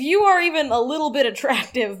 If you are even a little bit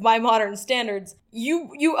attractive by modern standards,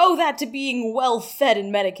 you owe that to being well-fed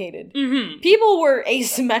and medicated. People were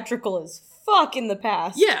asymmetrical as fuck in the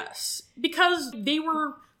past. Yes. Because they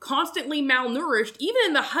were constantly malnourished, even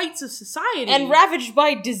in the heights of society. And ravaged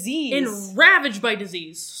by disease. And ravaged by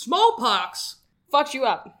disease. Smallpox. Fucked you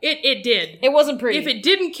up. It did. It wasn't pretty. If it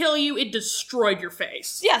didn't kill you, it destroyed your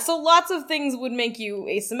face. Yeah, so lots of things would make you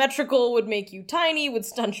asymmetrical, would make you tiny, would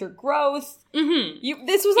stunt your growth.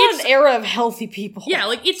 This was not an era of healthy people. Yeah,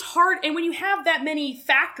 like, it's hard, and when you have that many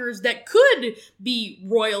factors that could be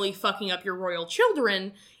royally fucking up your royal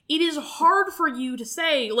children, it is hard for you to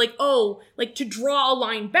say, like, oh, like, to draw a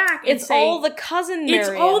line back and It's say... all the cousin marriage.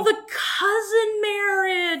 It's all the cousin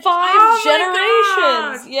marriage! 5 My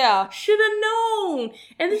generations! God. Yeah. Should have known!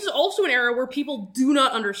 And this is also an era where people do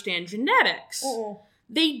not understand genetics.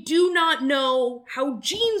 They do not know how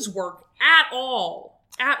genes work at all.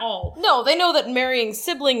 At all. No, they know that marrying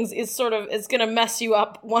siblings is gonna mess you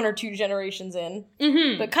up 1 or 2 generations in.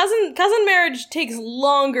 But cousin marriage takes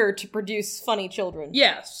longer to produce funny children.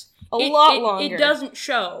 Yes. A lot longer. It doesn't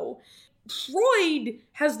show. Freud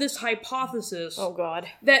has this hypothesis Oh god.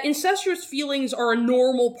 that incestuous feelings are a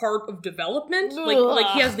normal part of development. Like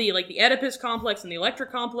he has the Oedipus complex and the Electra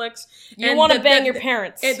complex. You want to bang your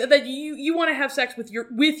parents. And that you want to have sex with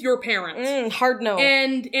your parents. Hard no.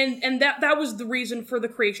 And that was the reason for the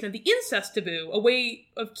creation of the incest taboo, a way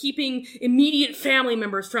of keeping immediate family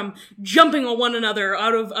members from jumping on one another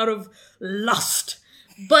out of lust.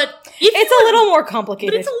 But it's a little more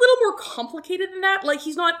complicated. But it's a little more complicated than that. Like,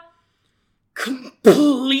 he's not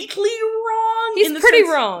completely wrong. He's pretty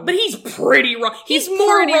wrong. But he's pretty wrong. He's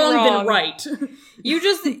more pretty wrong than right.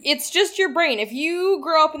 It's just your brain. If you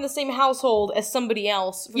grow up in the same household as somebody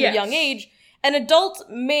else from a young age, an adult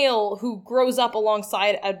male who grows up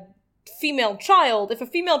alongside a female child, if a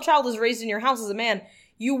female child is raised in your house as a man,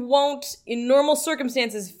 you won't, in normal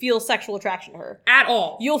circumstances, feel sexual attraction to her. At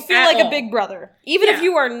all. You'll feel like a big brother. Even if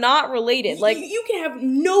you are not related. Like, you can have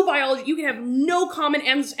no biology, you can have no common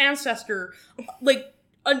ancestor, like,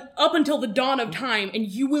 up until the dawn of time, and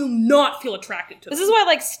you will not feel attracted to them. This is why,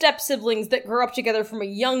 like, step-siblings that grow up together from a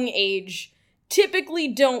young age typically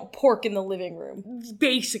don't pork in the living room.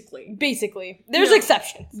 Basically. There's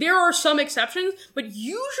exceptions. There are some exceptions, but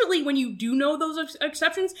usually when you do know those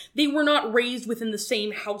exceptions, they were not raised within the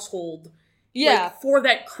same household. Yeah. Like, for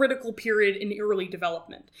that critical period in early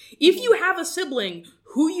development. If you have a sibling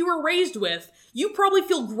who you were raised with, you probably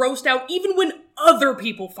feel grossed out even when other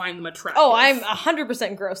people find them attractive. Oh, I'm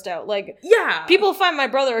 100% grossed out. Like, yeah. people find my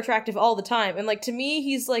brother attractive all the time, and like, to me,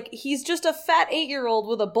 he's just a fat 8-year-old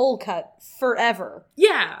with a bowl cut forever.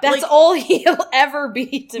 Yeah. That's like, all he'll ever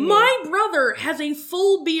be to me. my brother has a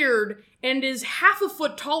full beard and is half a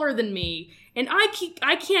foot taller than me, and I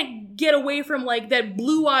can't get away from, like, that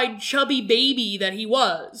blue-eyed, chubby baby that he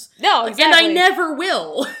was. No, And exactly. I never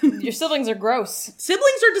will. Your siblings are gross.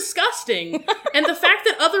 Siblings are disgusting. And the fact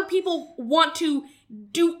that other people want to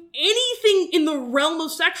do anything in the realm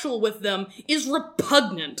of sexual with them is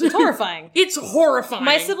repugnant. It's horrifying. It's horrifying.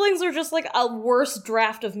 My siblings are just like a worse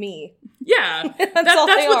draft of me. Yeah. That's all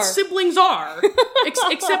that's they what are. siblings are.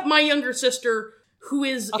 Except my younger sister, who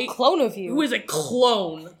is A clone of you. Who is a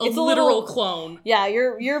clone. It's a literal little- clone. Yeah,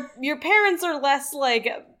 your parents are less like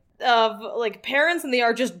parents than they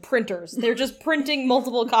are just printers. They're just printing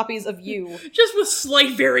multiple copies of you. Just with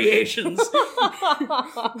slight variations.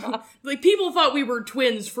 Like, people thought we were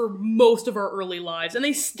twins for most of our early lives, and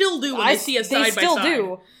they still do when they see us side by side. They still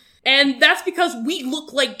do. And that's because we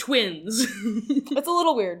look like twins. It's a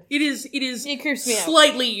little weird. It is It creeps me out.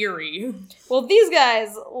 slightly eerie. Well, these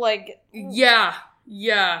guys, like, Yeah.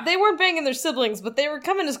 they weren't banging their siblings, but they were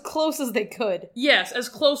coming as close as they could. Yes, as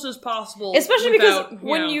close as possible. Especially without, because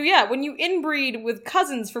when you inbreed with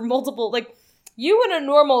cousins for multiple, like, you and a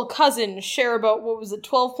normal cousin share about,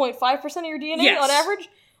 12.5% of your DNA Yes. on average?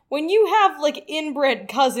 When you have, like, inbred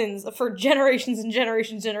cousins for generations and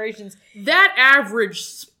generations and generations, that average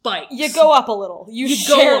spikes. you go up a little. You go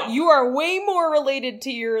share. up. You are way more related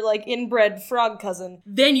to your, like, inbred frog cousin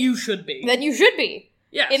Then you should be. than you should be.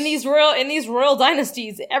 Yes. In these royal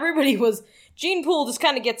dynasties, everybody was... Gene pool just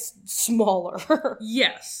kind of gets smaller.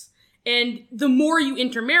 Yes. And the more you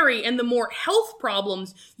intermarry and the more health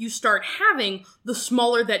problems you start having, the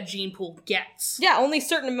smaller that gene pool gets. Yeah, only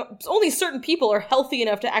certain people are healthy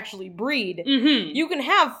enough to actually breed. Mm-hmm. You can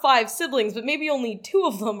have 5 siblings, but maybe only 2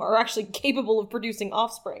 of them are actually capable of producing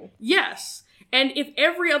offspring. Yes. And if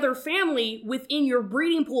every other family within your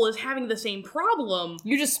breeding pool is having the same problem,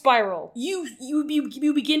 You just spiral.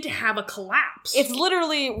 you begin to have a collapse. It's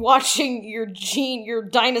literally watching your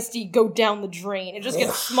dynasty go down the drain. It just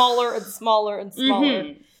gets smaller and smaller and smaller.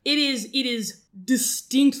 Mhm. It is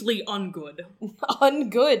distinctly ungood.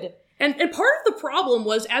 Ungood. And part of the problem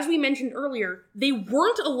was, as we mentioned earlier, they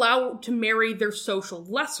weren't allowed to marry their social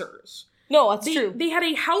lessers. No, that's true. They had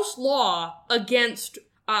a house law against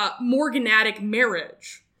morganatic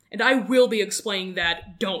marriage. And I will be explaining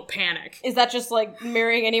that. Don't panic. Is that just like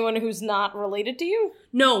marrying anyone who's not related to you?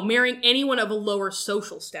 No, marrying anyone of a lower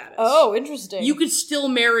social status. Oh, interesting. You could still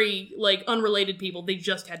marry, like, unrelated people. They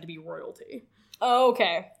just had to be royalty. Oh,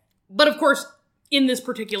 okay. But of course, in this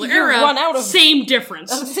particular You era, run out of- same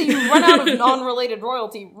difference. So you run out of non-related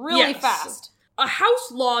royalty really Yes. fast. A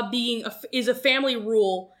house law is a family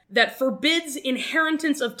rule that forbids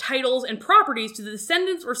inheritance of titles and properties to the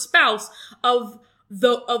descendants or spouse of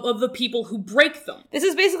the people who break them, This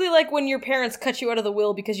is basically like when your parents cut you out of the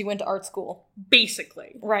will because you went to art school.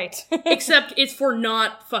 basically. Right. Except it's for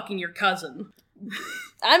not fucking your cousin.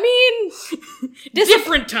 I mean,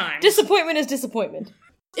 Different times. disappointment is disappointment.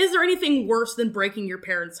 Is there anything worse than breaking your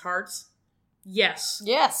parents' hearts? Yes.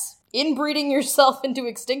 Yes. Inbreeding yourself into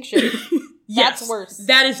extinction. Yes. That's worse.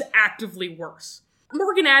 That is actively worse.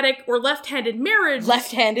 Morganatic or left-handed marriage...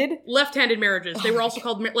 Left-handed? Left-handed marriages. They were also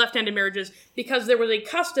called left-handed marriages because there was a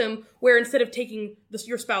custom where instead of taking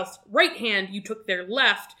your spouse's right hand, you took their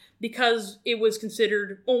left because it was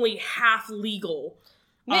considered only half legal.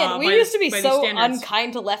 Man, we by used to be by these so standards.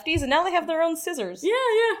 unkind to lefties, and now they have their own scissors. Yeah.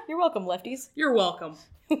 You're welcome, lefties. You're welcome.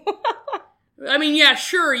 I mean, yeah,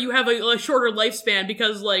 sure, you have a shorter lifespan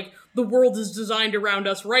because, like, the world is designed around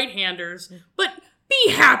us right-handers, but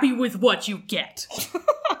be happy with what you get.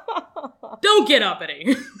 Don't get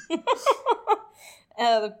uppity.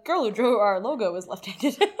 The girl who drew our logo is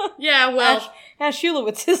left-handed. Yeah, well... Ash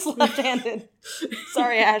Hulowitz is left-handed.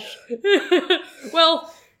 Sorry, Ash.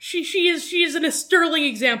 Well, she is a sterling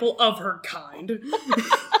example of her kind.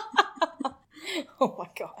 Oh my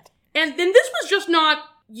god. And then this was just not...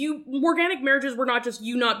 Organic marriages were not just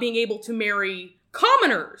you not being able to marry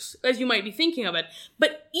commoners, as you might be thinking of it,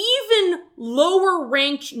 but even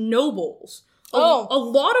lower-ranked nobles. Oh. A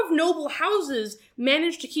lot of noble houses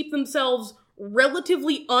managed to keep themselves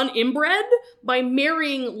relatively uninbred by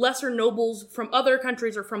marrying lesser nobles from other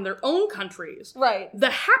countries or from their own countries. Right.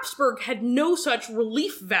 The Habsburg had no such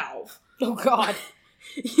relief valve. Oh god.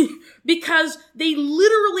 Because they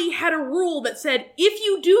literally had a rule that said, if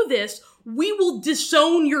you do this, we will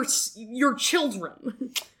disown your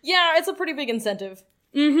children. Yeah, it's a pretty big incentive.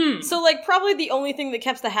 Mm-hmm. So, like, probably the only thing that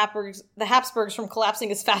kept the Habsburgs from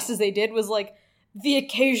collapsing as fast as they did was, like, the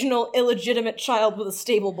occasional illegitimate child with a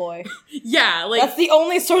stable boy. Yeah, like... That's the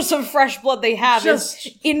only source of fresh blood they have Just-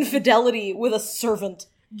 is infidelity with a servant.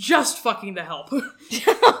 just fucking the help.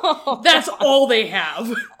 That's all they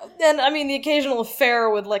have. And, I mean, the occasional affair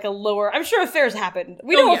with, like, a lower... I'm sure affairs happened.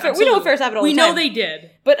 We Oh, know yeah, we know absolutely. affairs happen all We the time. know they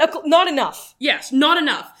did. But not enough. Yes, not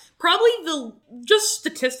enough. Probably just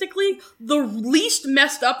statistically, the least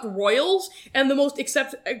messed up royals and the most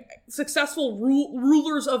successful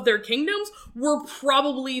rulers of their kingdoms were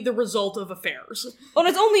probably the result of affairs. And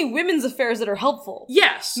it's only women's affairs that are helpful.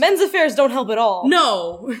 Yes. Men's affairs don't help at all.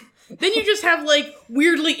 No. Then you just have, like,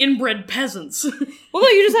 weirdly inbred peasants. Well, no,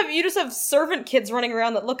 you just have servant kids running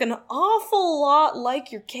around that look an awful lot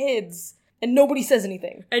like your kids, and nobody says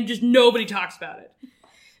anything. And just nobody talks about it.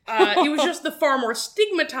 It was just the far more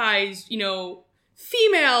stigmatized,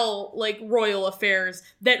 female, like, royal affairs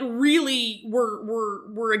that really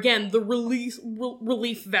were again, the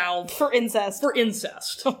relief valve For incest. for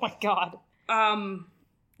incest. Oh my god.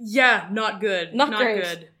 Yeah, not good. Not great.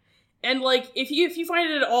 Good. And, like, if you find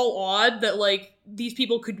it at all odd that, like, these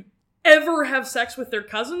people could ever have sex with their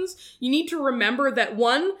cousins, you need to remember that,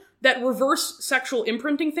 one, that reverse sexual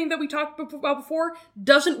imprinting thing that we talked about before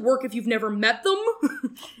doesn't work if you've never met them.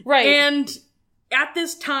 Right. And at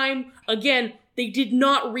this time, again, they did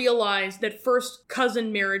not realize that first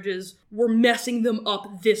cousin marriages were messing them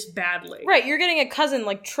up this badly. Right, you're getting a cousin,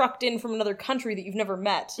 like, trucked in from another country that you've never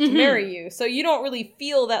met to marry you, so you don't really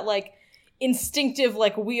feel that, like, instinctive,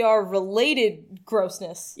 like, we are related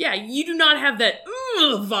grossness. Yeah, you do not have that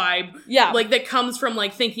vibe. Yeah. Like, that comes from,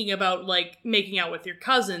 like, thinking about, like, making out with your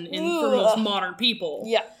cousin for most modern people.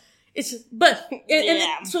 Yeah. It's, but,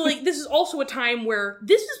 Yeah. so, like, this is also a time where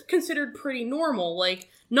this is considered pretty normal. Like,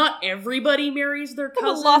 not everybody marries their But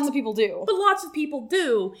cousin. lots of people do. But lots of people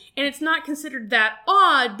do, and it's not considered that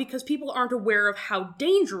odd because people aren't aware of how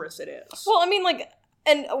dangerous it is. Well, I mean, like,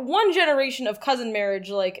 and one generation of cousin marriage,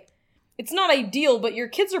 like, it's not ideal, but your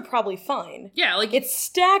kids are probably fine. Yeah, like, It's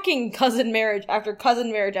stacking cousin marriage after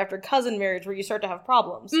cousin marriage after cousin marriage where you start to have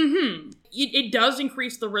problems. it does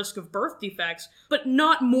increase the risk of birth defects, but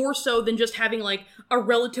not more so than just having, like, a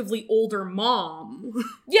relatively older mom.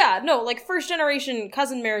 Yeah, no, like, first generation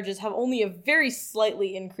cousin marriages have only a very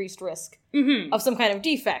slightly increased risk of some kind of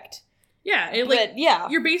defect. Yeah, But, yeah.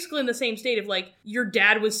 you're basically in the same state of, like, your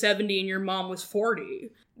dad was 70 and your mom was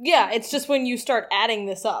 40. Yeah, it's just when you start adding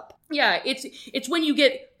this up. Yeah, it's when you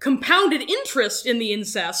get compounded interest in the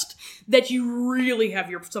incest that you really have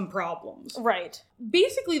some problems. Right.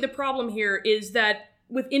 Basically, the problem here is that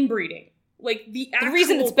with inbreeding, like, the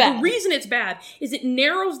reason it's bad. The reason it's bad is it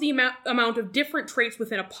narrows the amount of different traits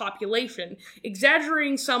within a population,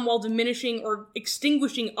 exaggerating some while diminishing or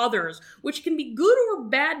extinguishing others, which can be good or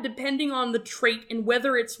bad depending on the trait and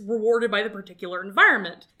whether it's rewarded by the particular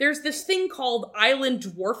environment. There's this thing called island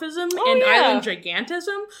dwarfism and yeah. island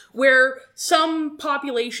gigantism, where some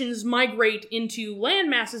populations migrate into land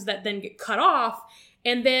masses that then get cut off,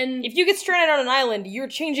 and then... If you get stranded on an island, you're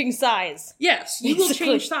changing size. Yes, you will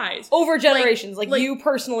Basically. change size. Over generations. Like, like- you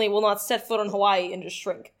personally will not set foot on Hawaii and just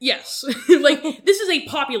shrink. Yes. Like, this is a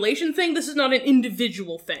population thing, this is not an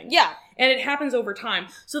individual thing. Yeah. And it happens over time.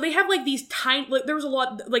 So they have, like, these tiny... Like, there was a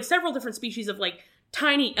lot... Like, several different species of, like,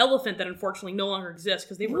 tiny elephant that unfortunately no longer exist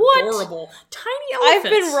because they were What? adorable. Tiny I've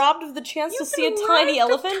elephants. been robbed of the chance to You've see a been tiny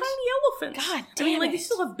robbed of elephant. Tiny elephants. God I mean, damn like, they it.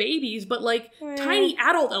 still have babies, but, like, tiny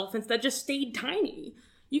adult elephants that just stayed tiny.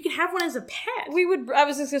 You can have one as a pet. I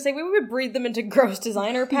was just gonna say, we would breed them into gross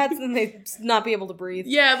designer pets and they'd not be able to breathe.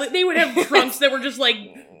 Yeah, like, they would have trunks that were just, like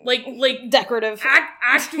Decorative.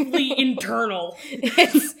 actively internal.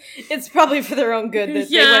 It's probably for their own good that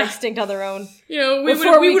they Yeah. went extinct on their own. You know, we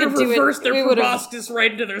Before we would have could do it, reversed their we would've proboscis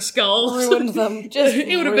right into their skulls. Ruined them. Just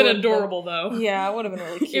It would have been ruined them. adorable, though. Yeah, it would have been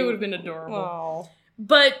really cute. It would have been adorable. Oh.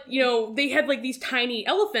 But, you know, they had, like, these tiny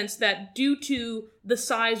elephants that, due to the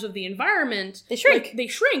size of the environment... They shrink. Like, they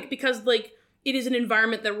shrink because, like, it is an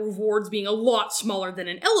environment that rewards being a lot smaller than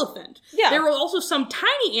an elephant. Yeah. There were also some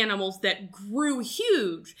tiny animals that grew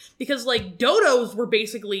huge because, like, dodos were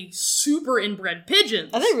basically super inbred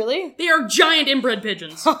pigeons. Are they really? They are giant inbred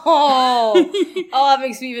pigeons. Oh, that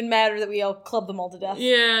makes me even madder that we all clubbed them all to death.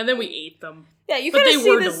 Yeah, then we ate them. Yeah, you But kind of they see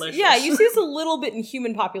were this. delicious. Yeah, you see this a little bit in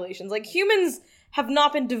human populations. Like, humans have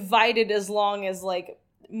not been divided as long as, like,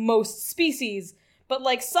 most species, but,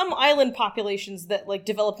 like, some island populations that, like,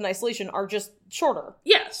 developed in isolation are just shorter.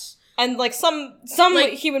 Yes. And, like, some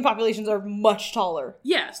Like- human populations are much taller.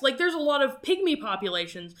 Yes, like there's a lot of pygmy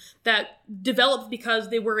populations that developed because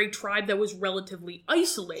they were a tribe that was relatively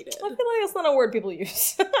isolated. I feel like that's not a word people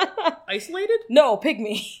use. Isolated? No,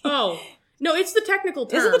 pygmy. Oh. No, it's the technical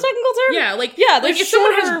term. Is it the technical term? Yeah, like, Yeah, like they're if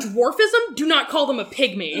someone has shorter- dwarfism, do not call them a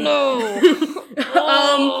pygmy. No.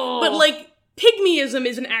 But like, pygmyism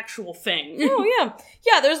is an actual thing. Oh, yeah.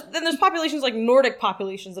 Yeah, there's populations like Nordic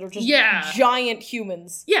populations that are just giant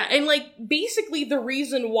humans. Yeah, and like, basically the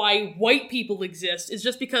reason why white people exist is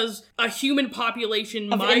just because a human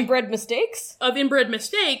population Of inbred mistakes? of inbred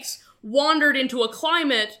mistakes wandered into a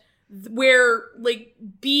climate where, like,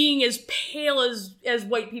 being as pale as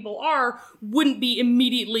white people are wouldn't be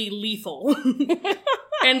immediately lethal.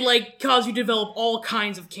 And, like, cause you to develop all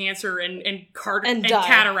kinds of cancer and die.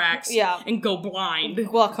 cataracts. Yeah. And go blind.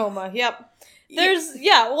 Glaucoma, yep.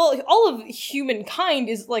 Well, all of humankind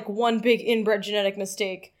is like one big inbred genetic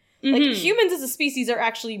mistake. Like, humans as a species are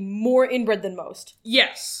actually more inbred than most.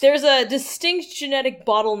 Yes. There's a distinct genetic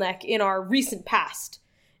bottleneck in our recent past.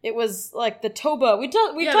 It was like the Toba. We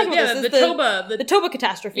talked about this. The Toba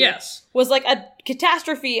catastrophe. Yes. Was like a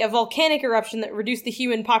catastrophe, a volcanic eruption that reduced the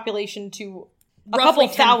human population to a Roughly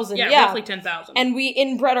couple thousand. roughly 10,000. And we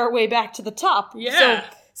inbred our way back to the top. Yeah. So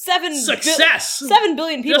 7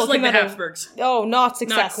 billion people Just like came the out of- Habsburgs. Oh, not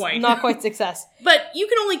success. Not quite. Not quite success. But you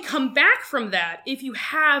can only come back from that if you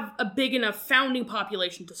have a big enough founding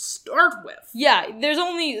population to start with. Yeah, there's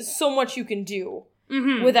only so much you can do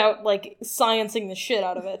without, like, sciencing the shit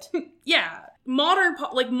out of it. Yeah.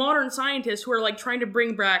 Modern scientists who are, like, trying to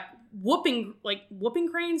bring back whooping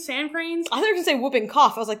cranes, sand cranes. I thought you were going to say whooping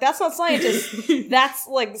cough. I was like, that's not scientists. That's,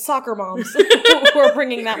 like, soccer moms who are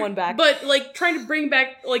bringing that one back. But, like, trying to bring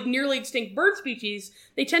back, like, nearly extinct bird species,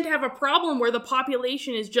 they tend to have a problem where the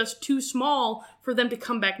population is just too small for them to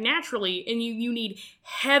come back naturally, and you need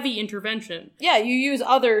heavy intervention. Yeah, you use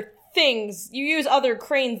other things. You use other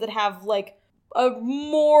cranes that have, like, a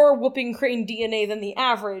more whooping crane DNA than the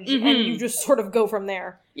average, and you just sort of go from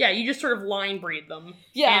there. Yeah, you just sort of line breed them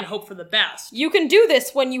Yeah. and hope for the best. You can do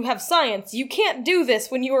this when you have science. You can't do this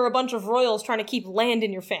when you are a bunch of royals trying to keep land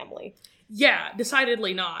in your family. Yeah,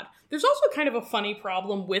 decidedly not. There's also kind of a funny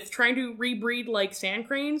problem with trying to rebreed, like, sand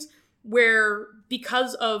cranes, where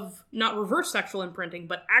because of not reverse sexual imprinting,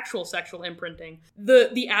 but actual sexual imprinting,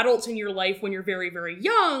 the adults in your life when you're very, very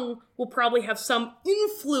young will probably have some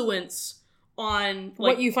influence on,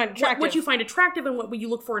 like, What you find attractive. what you find attractive and what you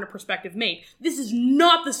look for in a prospective mate. This is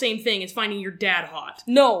not the same thing as finding your dad hot.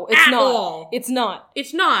 No, it's At not. all. It's not.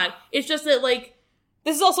 It's not. It's just that, like,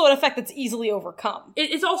 This is also an effect that's easily overcome.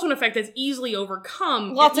 it's also an effect that's easily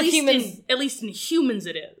overcome. Lots at of least humans- at least in humans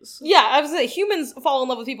it is. Yeah, I was gonna say, humans fall in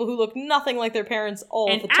love with people who look nothing like their parents all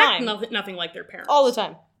And the act time. nothing like their parents. All the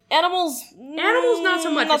time. Animals, Not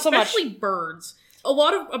so much, Not so much. especially birds.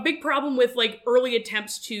 A big problem with, like, early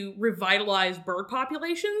attempts to revitalize bird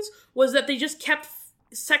populations was that they just kept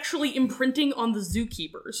sexually imprinting on the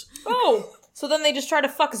zookeepers. Oh, so then they just try to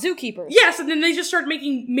fuck zookeepers. Yes, and then they just start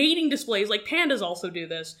making mating displays, like pandas also do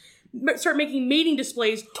this. Start making mating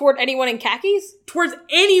displays Toward anyone in khakis? towards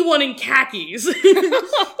anyone in khakis.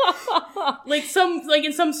 Like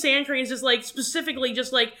in some sand cranes, just like specifically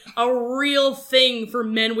just like a real thing for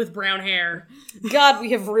men with brown hair. God,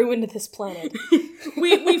 we have ruined this planet.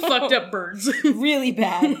 We fucked up birds. Really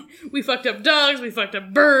bad. We fucked up dogs, we fucked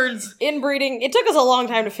up birds. Inbreeding, it took us a long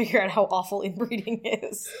time to figure out how awful inbreeding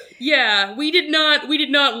is. Yeah, we did not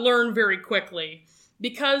learn very quickly.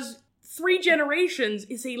 Because 3 generations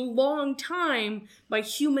is a long time by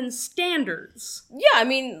human standards. Yeah, I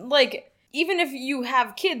mean, like, even if you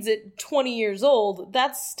have kids at 20 years old,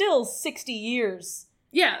 that's still 60 years.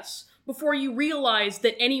 Yes, before you realize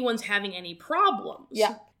that anyone's having any problems.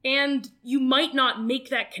 Yeah. And you might not make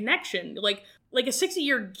that connection. Like a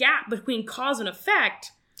 60-year gap between cause and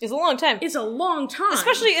effect It's a long time. is a long time.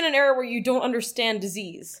 Especially in an era where you don't understand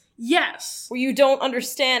disease. Yes. Where you don't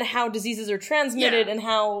understand how diseases are transmitted Yeah. and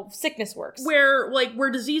how sickness works. Where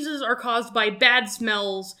diseases are caused by bad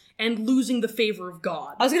smells and losing the favor of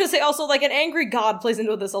God. I was gonna say also, like, an angry God plays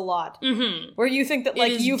into this a lot. Mm-hmm. Where you think that,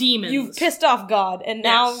 like, is you've demons. pissed off God, and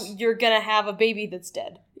now Yes. you're gonna have a baby that's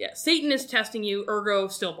dead. Yeah, Satan is testing you, ergo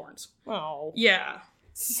stillborns. Oh. Yeah.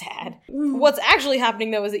 Sad. What's actually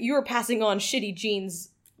happening, though, is that you are passing on shitty genes.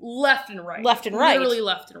 Left and right. Left and right. Literally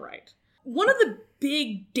left and right. One of the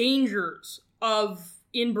big dangers of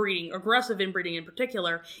inbreeding, aggressive inbreeding in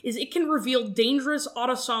particular, is it can reveal dangerous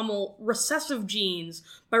autosomal recessive genes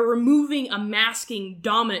by removing a masking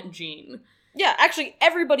dominant gene. Yeah, actually,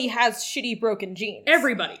 everybody has shitty broken genes.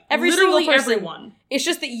 Everybody. Every Literally single person. everyone. It's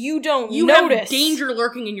just that you don't You notice. have danger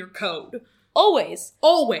lurking in your code. Always.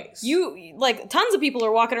 Always. You, like, tons of people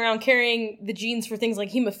are walking around carrying the genes for things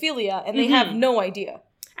like hemophilia, and they have no idea.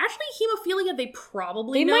 Actually, hemophilia, they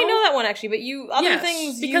probably They know. might know that one, actually, but other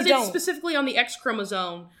things because you don't. it's specifically on the X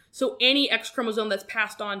chromosome. So any X chromosome that's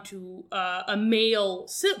passed on to a male,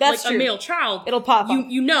 That's a true. male child, It'll pop up.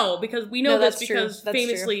 You know, because we know No, this that's true. because That's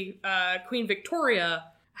famously Queen Victoria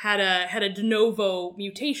had a de novo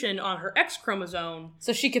mutation on her X chromosome.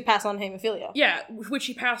 So she could pass on hemophilia. Yeah, which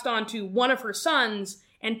she passed on to one of her sons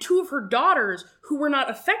and two of her daughters who were not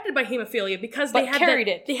affected by hemophilia because But carried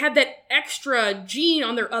it. They had that extra gene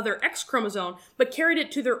on their other X chromosome, but carried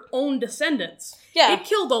it to their own descendants. Yeah. It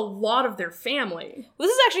killed a lot of their family. Well,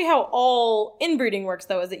 this is actually how all inbreeding works,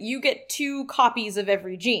 though, is that you get 2 copies of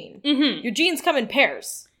every gene. Mm-hmm. Your genes come in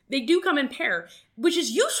pairs. They do come in pair, which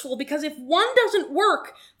is useful because if one doesn't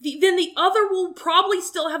work, then the other will probably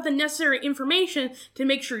still have the necessary information to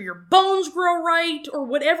make sure your bones grow right, or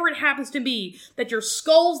whatever it happens to be, that your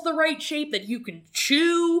skull's the right shape, that you can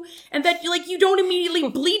chew, and that you don't immediately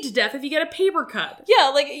bleed to death if you get a paper cut. Yeah,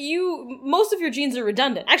 like, most of your genes are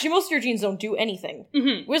redundant. Actually, most of your genes don't do anything.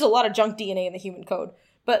 Mm-hmm. There's a lot of junk DNA in the human code.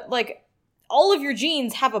 But, like, all of your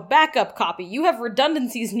genes have a backup copy. You have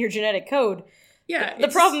redundancies in your genetic code. Yeah. The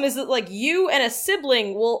problem is that, like, you and a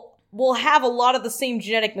sibling will have a lot of the same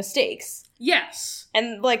genetic mistakes. Yes.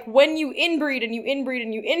 And, like, when you inbreed and you inbreed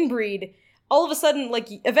and you inbreed, all of a sudden, like,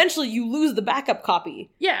 eventually you lose the backup copy.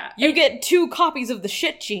 Yeah. You get 2 copies of the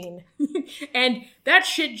shit gene. And that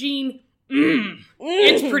shit gene,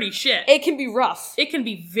 it's pretty shit. It can be rough. It can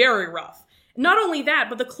be very rough. Not only that,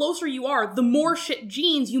 but the closer you are, the more shit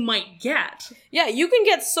genes you might get. Yeah, you can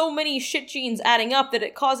get so many shit genes adding up that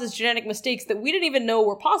it causes genetic mistakes that we didn't even know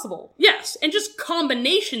were possible. Yes, and just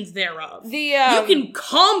combinations thereof. You you can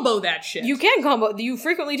combo that shit. You can combo. You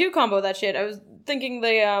frequently do combo that shit. I was thinking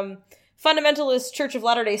the Fundamentalist Church of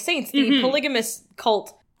Latter-day Saints, the polygamous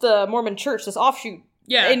cult, the Mormon Church, this offshoot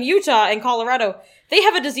in Utah and Colorado, they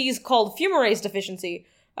have a disease called fumarase deficiency.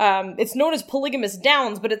 It's known as polygamous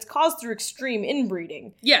Downs, but it's caused through extreme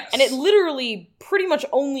inbreeding. Yes. And it literally pretty much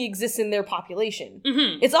only exists in their population.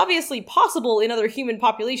 Mm-hmm. It's obviously possible in other human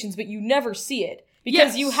populations, but you never see it.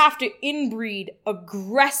 Because you have to inbreed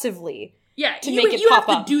aggressively to make it pop up.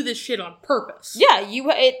 You have to do this shit on purpose. Yeah,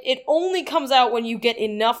 it only comes out when you get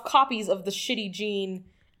enough copies of the shitty gene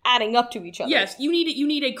adding up to each other. Yes, you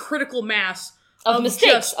need a critical mass of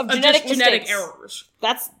mistakes, of genetic genetic mistakes. errors.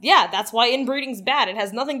 That's why inbreeding's bad. It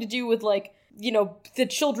has nothing to do with, like, the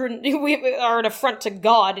children we are an affront to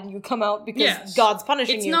God and you come out because God's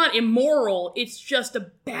punishing you. It's not immoral, it's just a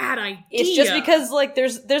bad idea. It's just because, like,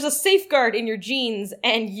 there's a safeguard in your genes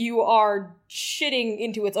and you are shitting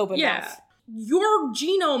into its open mouth. Your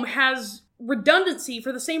genome has redundancy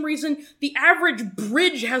for the same reason the average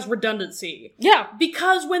bridge has redundancy. Yeah.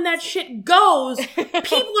 Because when that shit goes,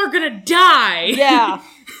 people are gonna die. Yeah.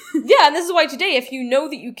 Yeah, and this is why today, if you know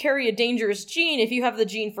that you carry a dangerous gene, if you have the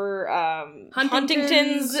gene for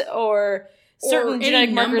Huntington's or certain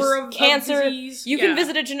genetic markers, cancer, you can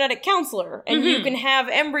visit a genetic counselor, and you can have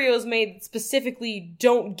embryos made that specifically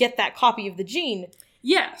don't get that copy of the gene.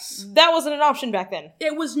 Yes. That wasn't an option back then.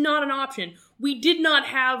 It was not an option. We did not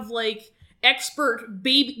have, like, expert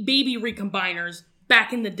baby recombiners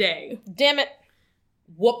back in the day. Damn it.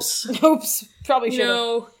 Whoops. Oops. Probably should have.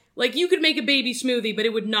 No. Like, you could make a baby smoothie, but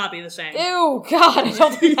it would not be the same. Ew, God, I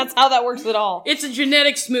don't think that's how that works at all. It's a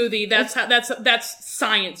genetic smoothie. That's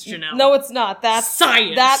science, Janelle. No, it's not. That's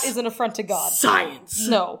science. That is an affront to God. Science.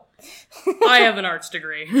 No. I have an arts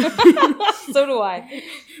degree. So do I.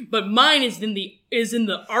 But mine is in the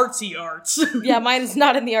artsy arts. Yeah, mine is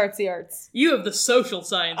not in the artsy arts. You have the social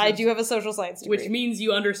sciences. I do have a social science degree. Which means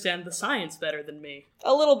you understand the science better than me.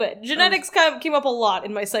 A little bit. Genetics came up a lot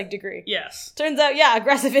in my psych degree. Yes. Turns out, yeah,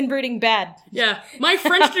 aggressive inbreeding bad. Yeah. My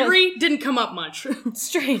French degree didn't come up much.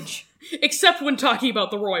 Strange. Except when talking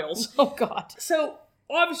about the royals. Oh, God. So,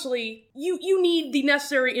 obviously, you need the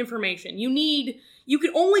necessary information. You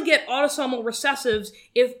can only get autosomal recessives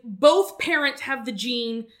if both parents have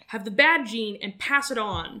the bad gene, and pass it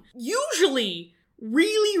on. Usually,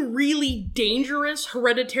 really, really dangerous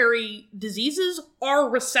hereditary diseases are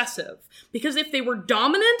recessive. Because if they were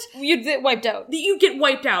dominant, you'd get wiped out. You'd get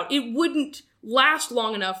wiped out. It wouldn't last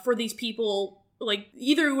long enough for these people. Like,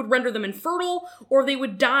 either it would render them infertile, or they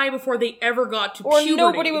would die before they ever got to puberty. Or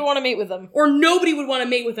nobody would want to mate with them.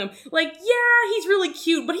 Like, yeah, he's really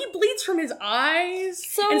cute, but he bleeds from his eyes.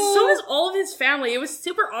 And so does all of his family. It was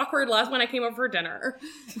super awkward last when I came over for dinner.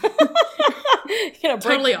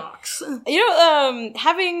 Totally ox. You know,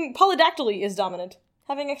 having polydactyly is dominant.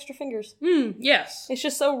 Having extra fingers. Yes. It's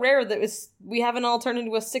just so rare that we haven't all turned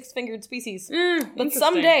into a 6-fingered species. But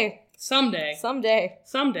Someday.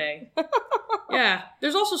 Someday. Yeah.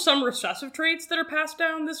 There's also some recessive traits that are passed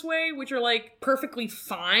down this way, which are, like, perfectly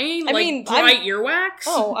fine. I like mean, dry earwax.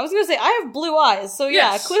 Oh, I was gonna say, I have blue eyes, so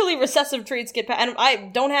yeah, Yes. clearly recessive traits get passed. And I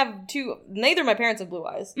don't have neither of my parents have blue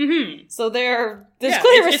eyes. Mm-hmm. So there's Yeah,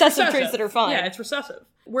 clearly it's recessive traits that are fine. Yeah, it's recessive.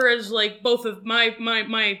 Whereas, like, both of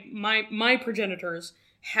my progenitors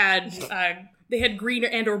had, they had green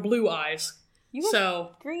and or blue eyes. You have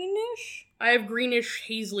So, greenish? I have greenish,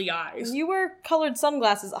 hazely eyes. You wear colored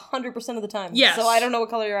sunglasses 100% of the time. Yes. So I don't know what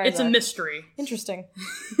color your eyes It's are. a mystery. Interesting.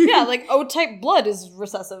 Yeah, like O-type blood is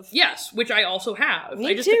recessive. Yes, which I also have.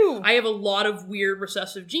 Me too. I have a lot of weird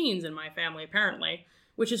recessive genes in my family, apparently,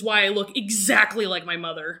 which is why I look exactly like my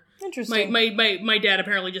mother. Interesting. My dad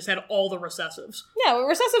apparently just had all the recessives. Yeah, well,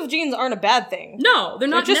 recessive genes aren't a bad thing. No, they're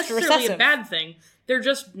not They're just necessarily recessive. a bad thing. They're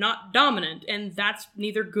just not dominant, and that's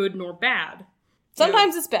neither good nor bad.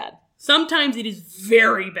 Sometimes it's bad. Sometimes it is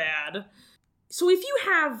very bad. So if you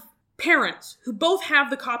have parents who both have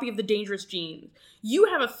the copy of the dangerous gene, you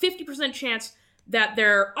have a 50% chance that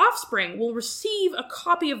their offspring will receive a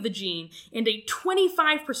copy of the gene, and a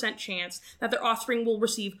 25% chance that their offspring will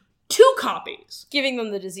receive 2 copies, Giving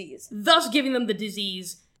them the disease. thus giving them the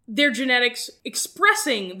disease, their genetics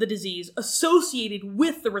expressing the disease associated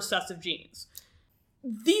with the recessive genes.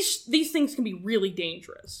 These things can be really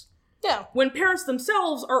dangerous. Yeah. When parents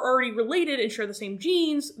themselves are already related and share the same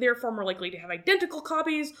genes, they're far more likely to have identical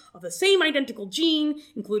copies of the same identical gene,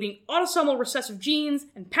 including autosomal recessive genes,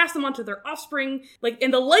 and pass them on to their offspring.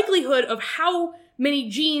 And the likelihood of how many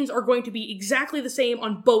genes are going to be exactly the same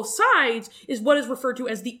on both sides is what is referred to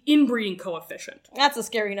as the inbreeding coefficient. That's a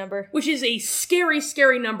scary number. Which is a scary,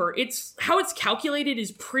 scary number. How it's calculated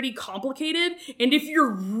is pretty complicated, and if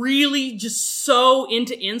you're really just so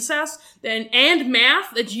into incest and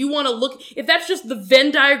math that you want to look, if that's just the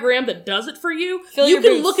Venn diagram that does it for you, Fill you your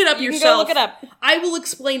can boots. look it up You can yourself. go look it up. I will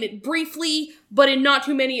explain it briefly, but in not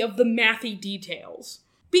too many of the mathy details.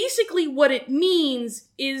 Basically, what it means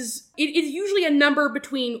is it is usually a number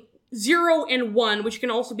between 0 and 1, which can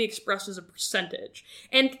also be expressed as a percentage.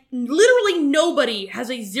 And literally nobody has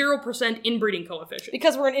a 0% inbreeding coefficient.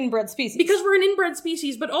 Because we're an inbred species. Because we're an inbred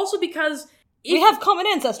species, but also because... we have common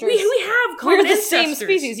ancestors. We have common We're the ancestors. same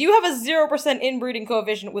species. You have a 0% inbreeding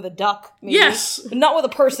coefficient with a duck, maybe. Yes. But not with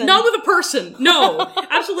a person. Not with a person. No,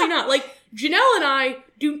 absolutely not. Like, Janelle and I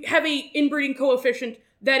do have a inbreeding coefficient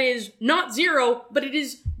that is not 0, but it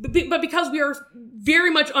is, but because we are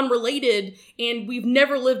very much unrelated and we've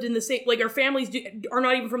never lived in the same, like our families are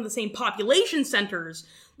not even from the same population centers,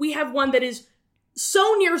 we have one that is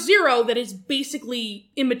so near 0 that is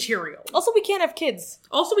basically immaterial. Also, we can't have kids.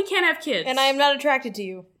 And I am not attracted to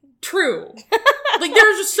you. True. Like,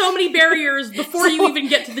 there's just so many barriers before you even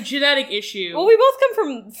get to the genetic issue. Well, we both come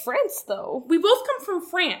from France, though. We both come from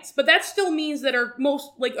France, but that still means that our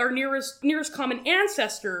nearest common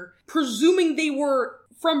ancestor, presuming they were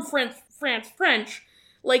from French,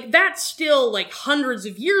 like, that's still, like, hundreds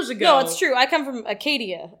of years ago. No, it's true. I come from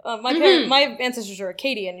Acadia. My ancestors are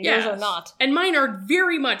Acadian, and yours Yes. are not. And mine are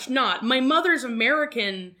very much not. My mother's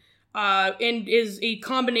American, and is a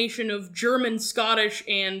combination of German, Scottish,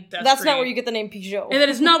 and That's not where you get the name Peugeot. And that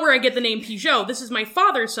is not where I get the name Peugeot. This is my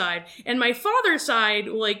father's side. And my father's side,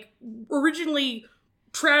 like, originally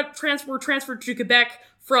were transferred to Quebec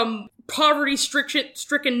from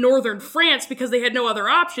poverty-stricken northern France because they had no other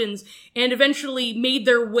options, and eventually made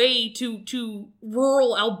their way to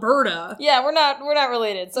rural Alberta. Yeah, we're not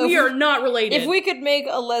related. So We are not related. If we could make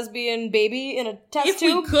a lesbian baby in a test If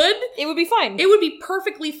tube, we could, it would be fine. it would be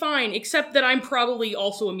perfectly fine, except that I'm probably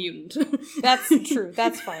also a mutant. That's true.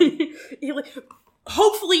 That's fine.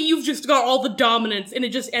 Hopefully you've just got all the dominance and it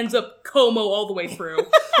just ends up Como all the way through.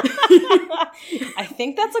 I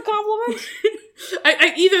think that's a compliment.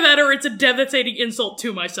 I either that or it's a devastating insult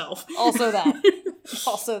to myself. Also that.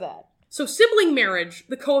 Also that. So sibling marriage,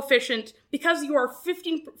 the coefficient, because you are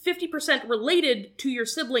 50% related to your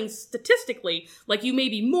siblings statistically, like you may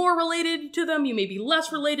be more related to them, you may be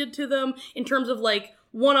less related to them in terms of like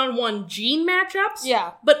one-on-one gene matchups.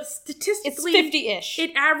 Yeah. But statistically, It's 50-ish.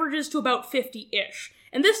 It averages to about 50-ish.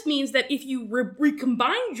 And this means that if you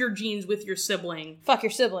recombined your genes with your sibling, Fuck your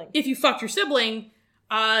sibling. if you fucked your sibling,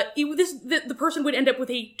 the person would end up with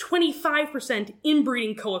a 25%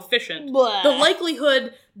 inbreeding coefficient. Blah. The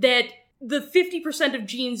likelihood that the 50% of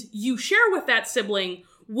genes you share with that sibling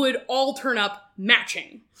would all turn up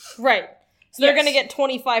matching. Right. So they're Yes. gonna get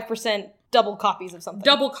 25% double copies of something.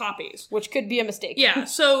 Double copies. Which could be a mistake. Yeah,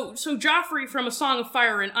 so Joffrey from A Song of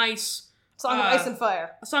Fire and Ice Song of Ice and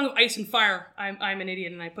Fire. A Song of Ice and Fire. I'm an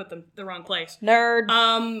idiot and I put them the wrong place. Nerd.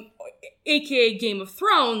 AKA Game of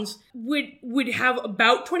Thrones, would have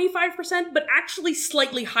about 25%, but actually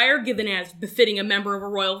slightly higher, given as befitting a member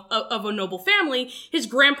of a noble family. His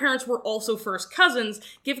grandparents were also first cousins,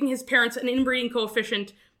 giving his parents an inbreeding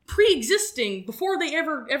coefficient pre-existing, before they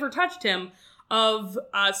ever touched him, of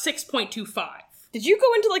 6.25. Did you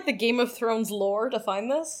go into, like, the Game of Thrones lore to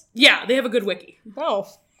find this? Yeah, they have a good wiki. Oh,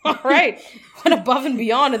 all right. Went above and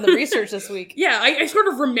beyond in the research this week. Yeah, I sort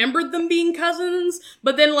of remembered them being cousins,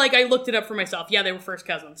 but then, like, I looked it up for myself. Yeah, they were first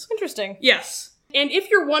cousins. Interesting. Yes. And if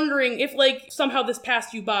you're wondering if, like, somehow this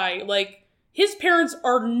passed you by, like, his parents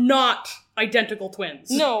are not identical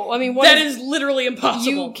twins. No, I mean... That is literally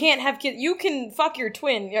impossible. You can't have kids. You can fuck your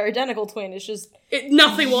twin, your identical twin. It's just...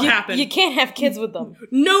 Nothing will happen. You can't have kids with them.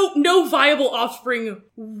 No viable offspring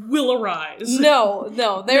will arise. No.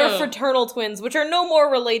 They're fraternal twins, which are no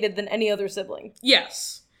more related than any other sibling.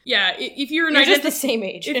 Yes. Yeah, if you're just the same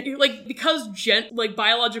age. Because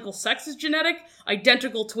biological sex is genetic,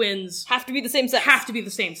 identical twins... Have to be the same sex. Have to be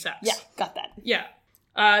the same sex. Yeah, got that. Yeah.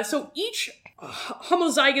 So each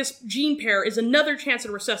homozygous gene pair is another chance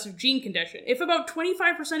at a recessive gene condition. If about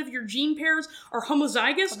 25% of your gene pairs are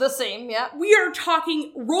homozygous... The same, yeah. We are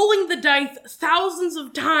talking rolling the dice thousands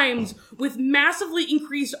of times with massively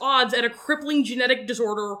increased odds at a crippling genetic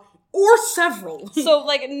disorder or several. So,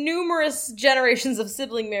 like, numerous generations of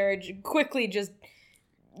sibling marriage quickly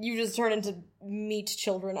you just turn into meat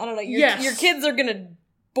children. I don't know. Your kids are gonna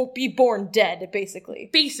be born dead, basically.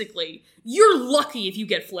 Basically. You're lucky if you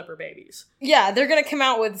get flipper babies. Yeah, they're gonna come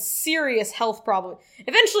out with serious health problems.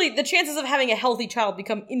 Eventually, the chances of having a healthy child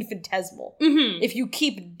become infinitesimal. Mm-hmm. If you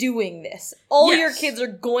keep doing this. All your kids are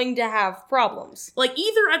going to have problems. Like,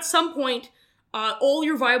 either at some point, all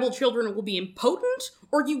your viable children will be impotent,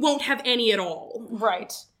 or you won't have any at all.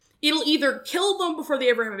 Right. It'll either kill them before they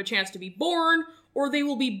ever have a chance to be born, or they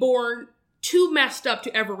will be born too messed up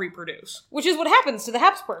to ever reproduce. Which is what happens to the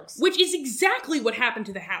Habsburgs. Which is exactly what happened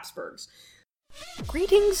to the Habsburgs.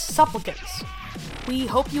 Greetings, supplicants. We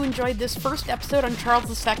hope you enjoyed this first episode on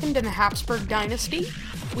Charles II and the Habsburg dynasty.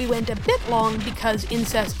 We went a bit long because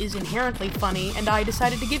incest is inherently funny, and I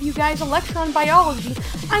decided to give you guys a lecture on biology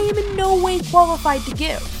I am in no way qualified to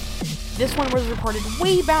give. This one was recorded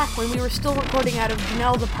way back when we were still recording out of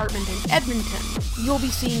Janelle's apartment in Edmonton. You'll be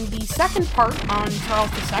seeing the second part on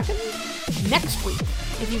Charles II next week.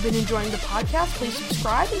 If you've been enjoying the podcast, please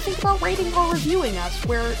subscribe and think about rating or reviewing us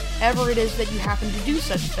wherever it is that you happen to do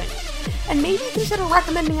such things. And maybe consider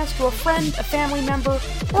recommending us to a friend, a family member,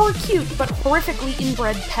 or a cute but horrifically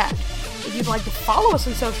inbred pet. If you'd like to follow us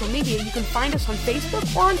on social media, you can find us on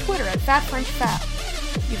Facebook or on Twitter at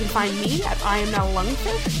FatFrenchFab. You can find me at I Am Not a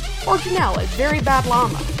Lungfish, or Janelle at Very Bad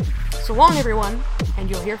Llama. So long, everyone, and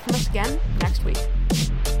you'll hear from us again next week.